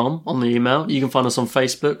unexplainableuk@mail.com on the email. You can find us on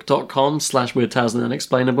facebook.com/Weird Tales and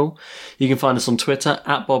Unexplainable. You can find us on Twitter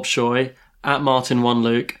 @BobShoy,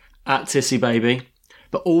 @Martin1Luke, @TissyBaby.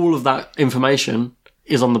 But all of that information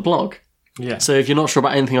is on the blog. Yeah. So if you're not sure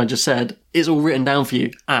about anything I just said, it's all written down for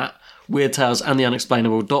you at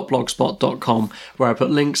weirdtalesandtheunexplainable.blogspot.com, where I put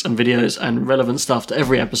links and videos and relevant stuff to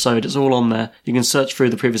every episode. It's all on there. You can search through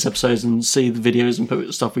the previous episodes and see the videos and put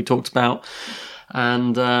the stuff we talked about.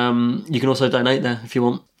 And you can also donate there if you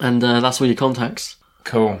want. And that's all your contacts.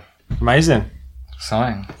 Cool. Amazing.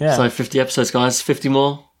 Exciting. Yeah. So 50 episodes, guys. 50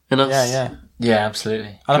 more in us. Yeah. Yeah,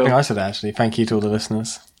 absolutely. I don't think I said that, actually. Thank you to all the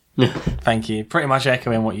listeners. Yeah. Thank you. Pretty much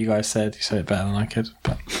echoing what you guys said. You said it better than I could.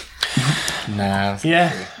 But... Nah.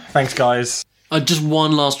 Yeah. Thanks, guys. Just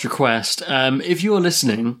one last request. If you are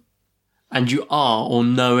listening and you are or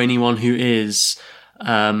know anyone who is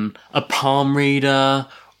a palm reader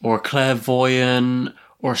or a clairvoyant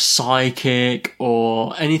or a psychic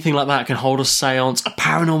or anything like that, can hold a seance, a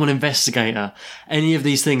paranormal investigator, any of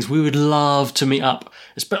these things, we would love to meet up.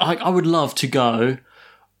 I would love to go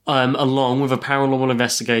along with a paranormal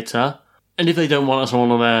investigator. And if they don't want us on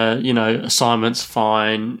their, assignments,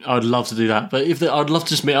 fine. I'd love to do that. But I'd love to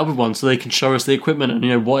just meet up with one so they can show us the equipment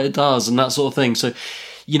and, what it does and that sort of thing. So,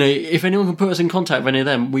 if anyone can put us in contact with any of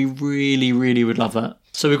them, we really, really would love that.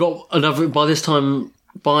 So we've got another, by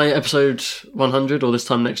episode 100 or this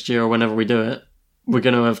time next year or whenever we do it, we're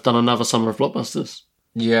going to have done another Summer of Blockbusters.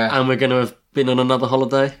 Yeah. And we're going to have been on another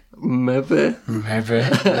holiday. Maybe.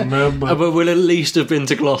 But we'll at least have been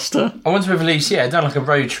to Gloucester. I want to have at least, done like a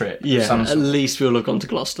road trip. Yeah, at least we'll have gone to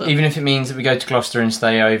Gloucester. Even if it means that we go to Gloucester and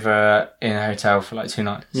stay over in a hotel for like 2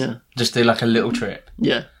 nights. Yeah. Just do like a little trip.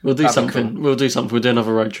 Yeah, we'll do something. Cool. We'll do something. We'll do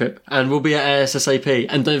another road trip. And we'll be at ASSAP.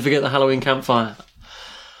 And don't forget the Halloween campfire.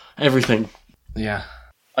 Everything. Yeah.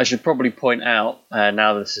 I should probably point out,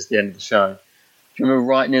 now this is the end of the show, do you remember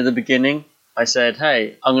right near the beginning, I said,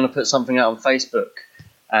 hey, I'm going to put something out on Facebook,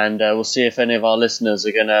 and we'll see if any of our listeners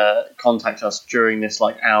are going to contact us during this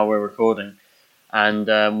hour we're recording.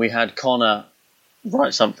 And we had Connor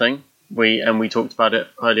write something, we talked about it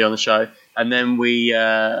earlier on the show, and then we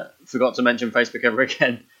forgot to mention Facebook ever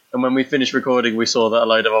again. And when we finished recording, we saw that a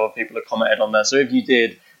load of other people had commented on there. So if you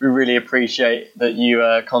did, we really appreciate that you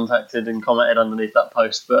contacted and commented underneath that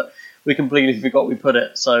post. But we completely forgot we put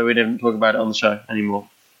it, so we didn't talk about it on the show anymore.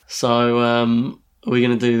 So are we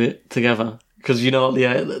going to do it together? Because you know what the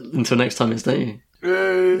until next time is, don't you?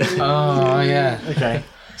 Oh, yeah. Okay.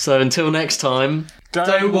 So until next time...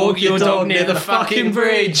 Don't walk your dog near the fucking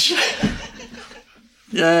bridge!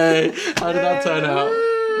 Yay! How did that turn out?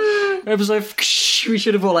 Episode... We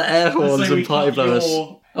should have all air horns and party blowers.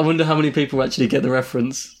 I wonder how many people actually get the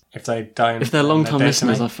reference. If they don't... If they're long-time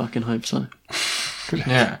listeners, I fucking hope so.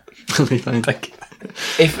 Yeah. Thank you.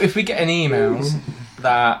 If we get any emails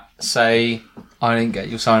that say, I didn't get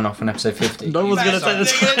your sign off on episode 50. No one's going to say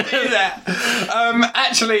this. do that.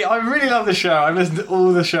 Actually, I really love the show. I've listened to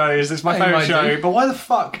all the shows. It's my favourite show. But why the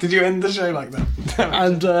fuck did you end the show like that?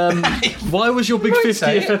 And why was your big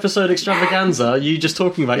 50th episode extravaganza you just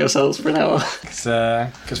talking about yourselves for an hour?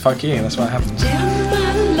 Because fuck you. That's what happens. Damn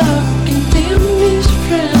my luck and damn these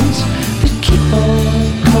friends that keep on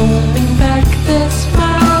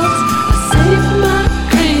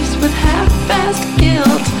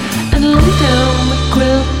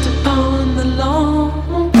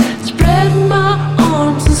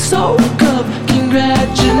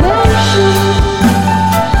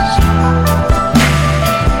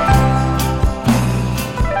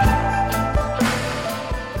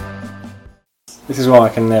why I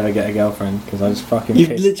can never get a girlfriend, because I just fucking You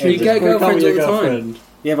piss. literally You get just broke up with girlfriends your all the time. girlfriend.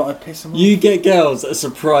 Yeah, but I piss them off. You get girls at a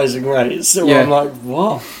surprising rate. So Yeah. I'm like,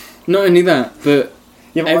 what? Not only that, but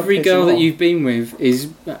Yeah, but I every piss girl them that off. you've been with is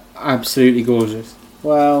absolutely gorgeous.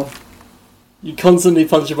 Well, You constantly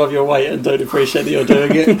punch above your weight and don't appreciate that you're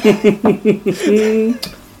doing it.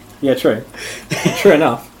 yeah, true. True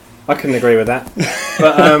enough. I couldn't agree with that.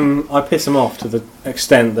 But I piss them off to the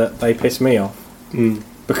extent that they piss me off. Mm.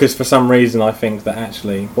 Because for some reason I think that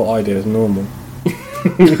actually what I do is normal.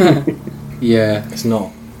 Yeah. It's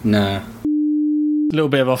not. Nah. A little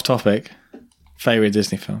bit of off topic. Favourite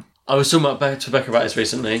Disney film? I was talking to Becca about this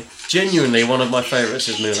recently. Genuinely, one of my favourites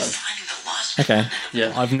is Mulan. Okay.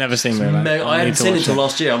 Yeah. I've never seen Mulan. I hadn't seen it until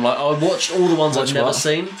last year. I'm like, I watched all the ones Watch I've never what?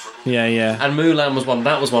 seen, Yeah, yeah. and Mulan was one.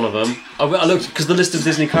 That was one of them. I looked because the list of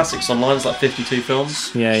Disney classics online is like 52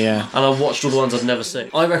 films, Yeah, yeah. and I watched all the ones I've never seen.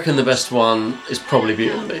 I reckon the best one is probably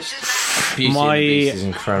Beauty and the Beast. Beauty My- and the Beast is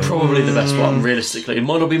incredible. Probably the best one, realistically. It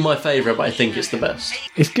might not be my favourite, but I think it's the best.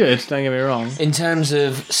 It's good, don't get me wrong. In terms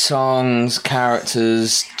of songs,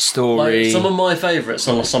 characters, story. Like, some of my favourites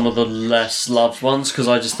are some of the less loved ones because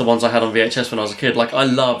the ones I had on VHS when I was a kid. Like, I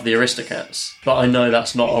love the Aristocats, but I know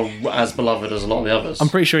that's not as beloved as a lot of the others. I'm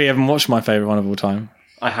pretty sure you haven't watched my favourite one of all time.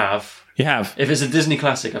 I have. You have? If it's a Disney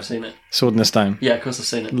classic, I've seen it. Sword in the Stone. Yeah, of course I've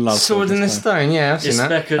seen it. Love Sword in the Stone, yeah, I've seen It's that.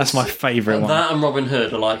 Becca's- That's my favourite one. That and Robin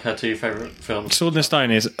Hood are like her two favourite films. Sword in the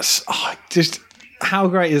Stone is... just... How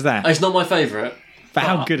great is that? It's not my favourite. But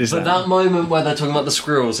how good is But that? that moment where they're talking about the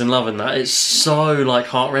squirrels in love and that, it's so like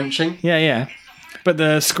heart-wrenching. Yeah, yeah. But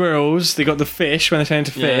the squirrels, they got the fish when they turn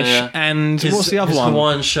into fish, and what's the other his one?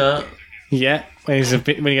 Hawaiian shirt. Yeah, when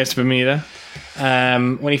he goes to Bermuda.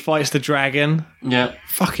 When he fights the dragon. Yeah.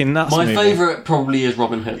 Fucking nuts. My movie. favourite probably is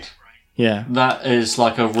Robin Hood. Yeah. That is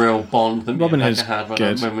like a real bond that me Robin and Hood's Becca had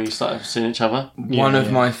good. when we started seeing each other. One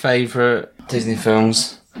of my favourite Disney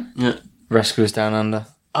films. Yeah. Rescuers Down Under.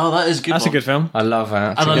 Oh, that is a good. That's one. a good film. I love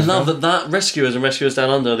that. It's And a I good love film. that Rescuers and Rescuers Down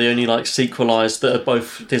Under are the only like sequelised that are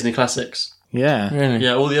both Disney classics. Yeah. Really?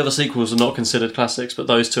 Yeah, all the other sequels are not considered classics, but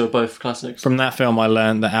those two are both classics. From that film, I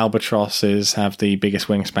learned that albatrosses have the biggest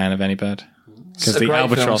wingspan of any bird. Because It's a the great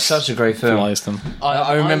albatross film, such a great film. flies them.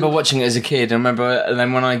 I remember watching it as a kid. I remember, and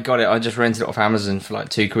then when I got it, I just rented it off Amazon for like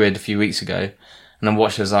 £2 a few weeks ago. And I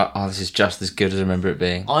watched it, I was like, oh, this is just as good as I remember it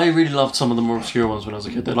being. I really loved some of the more obscure ones when I was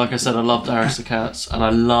a kid. Like I said, I loved Aristocats, and I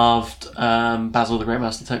loved Basil the Great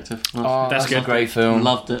Mouse Detective. Oh, that's a great film.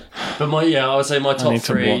 Loved it. But I would say my top need to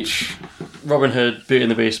three: watch. Robin Hood, Beauty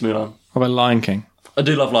and the Beast, Mulan. What about Lion King? I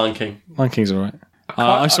do love Lion King. Lion King's alright.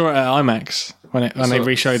 I saw it at IMAX when they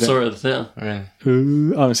re-showed it. Saw it at the theatre. Really?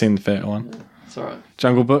 Ooh, I haven't seen the theatre one. It's alright.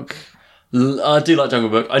 Jungle Book. I do like Jungle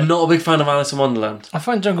Book. I'm not a big fan of Alice in Wonderland. I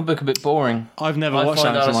find Jungle Book a bit boring. I've never I watched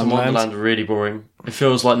find Alice in Wonderland. really boring. It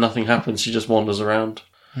feels like nothing happens. She just wanders around.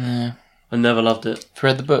 Yeah. I never loved it.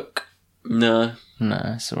 Read the book? No. No,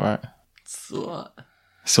 it's alright. It's alright.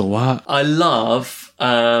 So what? I love,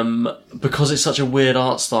 because it's such a weird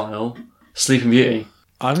art style, Sleeping Beauty.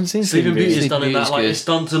 I haven't seen Sleeping Beauty is Sleeping done in Beauty's that, like, good. it's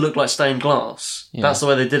done to look like stained glass. Yeah. That's the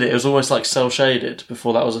way they did it. It was almost like cel-shaded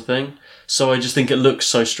before that was a thing. So I just think it looks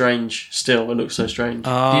so strange still. It looks so strange.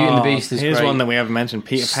 Beauty and the Beast is Here's great. one that we haven't mentioned,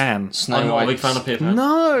 Peter Pan. Snow I'm not White. a big fan of Peter Pan.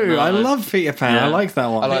 No, I No. love Peter Pan. Yeah. I like that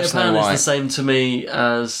one. I like Peter Snow Pan White. is the same to me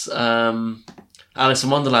as Alice in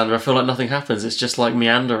Wonderland, where I feel like nothing happens. It's just like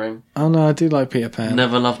meandering. Oh no, I do like Peter Pan.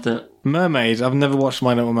 Never loved it. Mermaid. I've never watched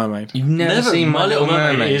My Little Mermaid. You've never seen My Little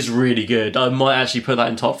Mermaid Mermaid? is really good. I might actually put that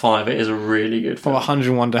in top 5. It is a really good Or film.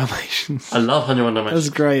 101 Dalmatians. I love 101 Dalmatians.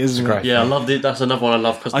 That's great, isn't it? Yeah, I love it. That's another one I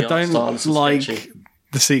love because I the art style don't is so like sketchy.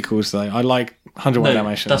 the sequels though. I like 101 No,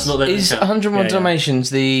 Dalmatians. that's not the Is 101 Dalmatians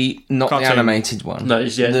the not Cartoon. the animated one? No,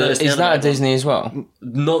 it's- yeah, no, it's the is that a animated one. Disney as well?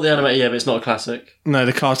 Not the animated, yeah, but it's not a classic. No,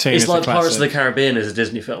 the cartoon It's is like the Pirates of the classic. Caribbean is a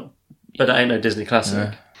Disney film, but it ain't no Disney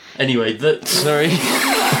classic. Anyway, Sorry.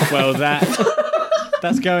 Well,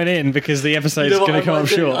 that's going in because the episode's going to come up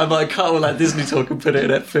short. I might cut all that Disney talk and put it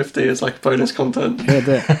in at 50 as like bonus content.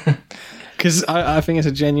 Because I think it's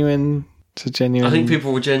a genuine. I think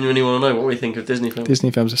people will genuinely want to know what we think of Disney films.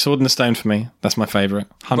 Disney films. Sword in the Stone for me. That's my favourite.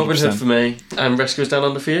 100%. Robin Hood for me, and Rescuers Down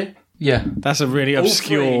Under for you. Yeah. That's a really All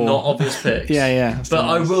obscure. three not obvious picks. Yeah. But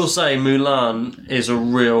I will say Mulan is a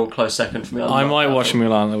real close second for me. I might watch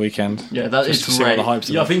Mulan on the weekend. Yeah, that just is to see great. what the hype's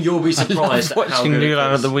Yeah, I about. think you'll be surprised at how Watching good it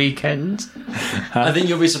Mulan is. at the weekend. I think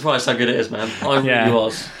you'll be surprised how good it is, man. I Yeah. really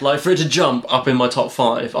was. Like, for it to jump up in my top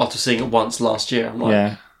 5 after seeing it once last year, I'm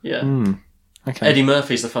like, Yeah. Okay. Eddie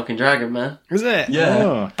Murphy's the fucking dragon, man. Is it? Yeah.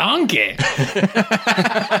 Oh, donkey.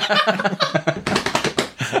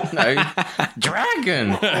 No.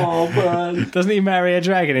 Dragon. Oh, man. Doesn't he marry a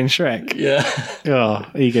dragon in Shrek? Yeah. Oh,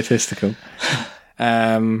 egotistical.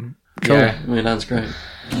 Cool. Yeah. I mean, that's great.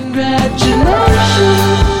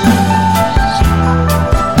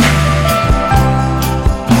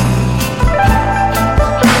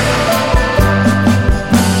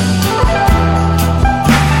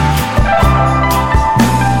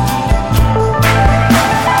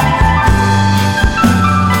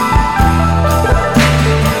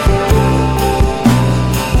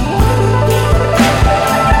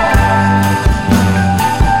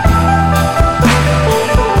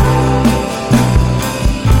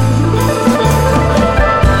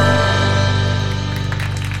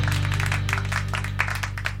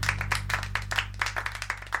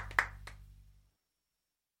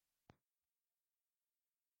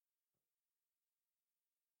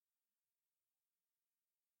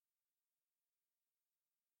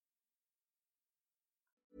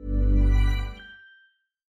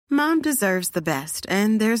 Mom deserves the best,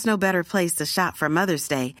 and there's no better place to shop for Mother's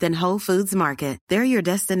Day than Whole Foods Market. They're your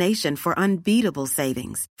destination for unbeatable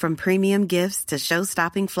savings, from premium gifts to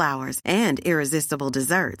show-stopping flowers and irresistible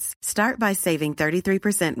desserts. Start by saving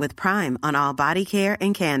 33% with Prime on all body care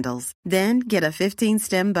and candles. Then get a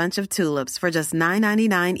 15-stem bunch of tulips for just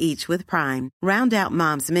 $9.99 each with Prime. Round out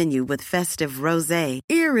Mom's menu with festive rosé,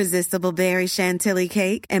 irresistible berry chantilly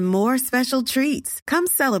cake, and more special treats. Come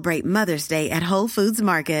celebrate Mother's Day at Whole Foods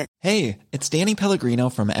Market. Hey, it's Danny Pellegrino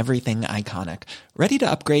from Everything Iconic. Ready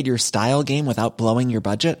to upgrade your style game without blowing your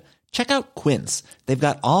budget? Check out Quince. They've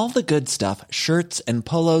got all the good stuff, shirts and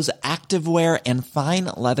polos, activewear, and fine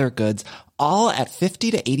leather goods, all at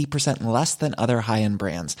 50 to 80% less than other high-end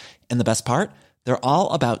brands. And the best part? They're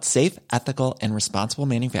all about safe, ethical, and responsible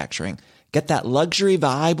manufacturing. Get that luxury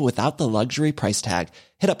vibe without the luxury price tag.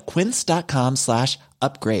 Hit up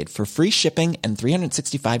quince.com/upgrade for free shipping and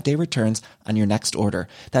 365-day returns on your next order.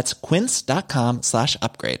 That's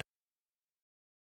quince.com/upgrade.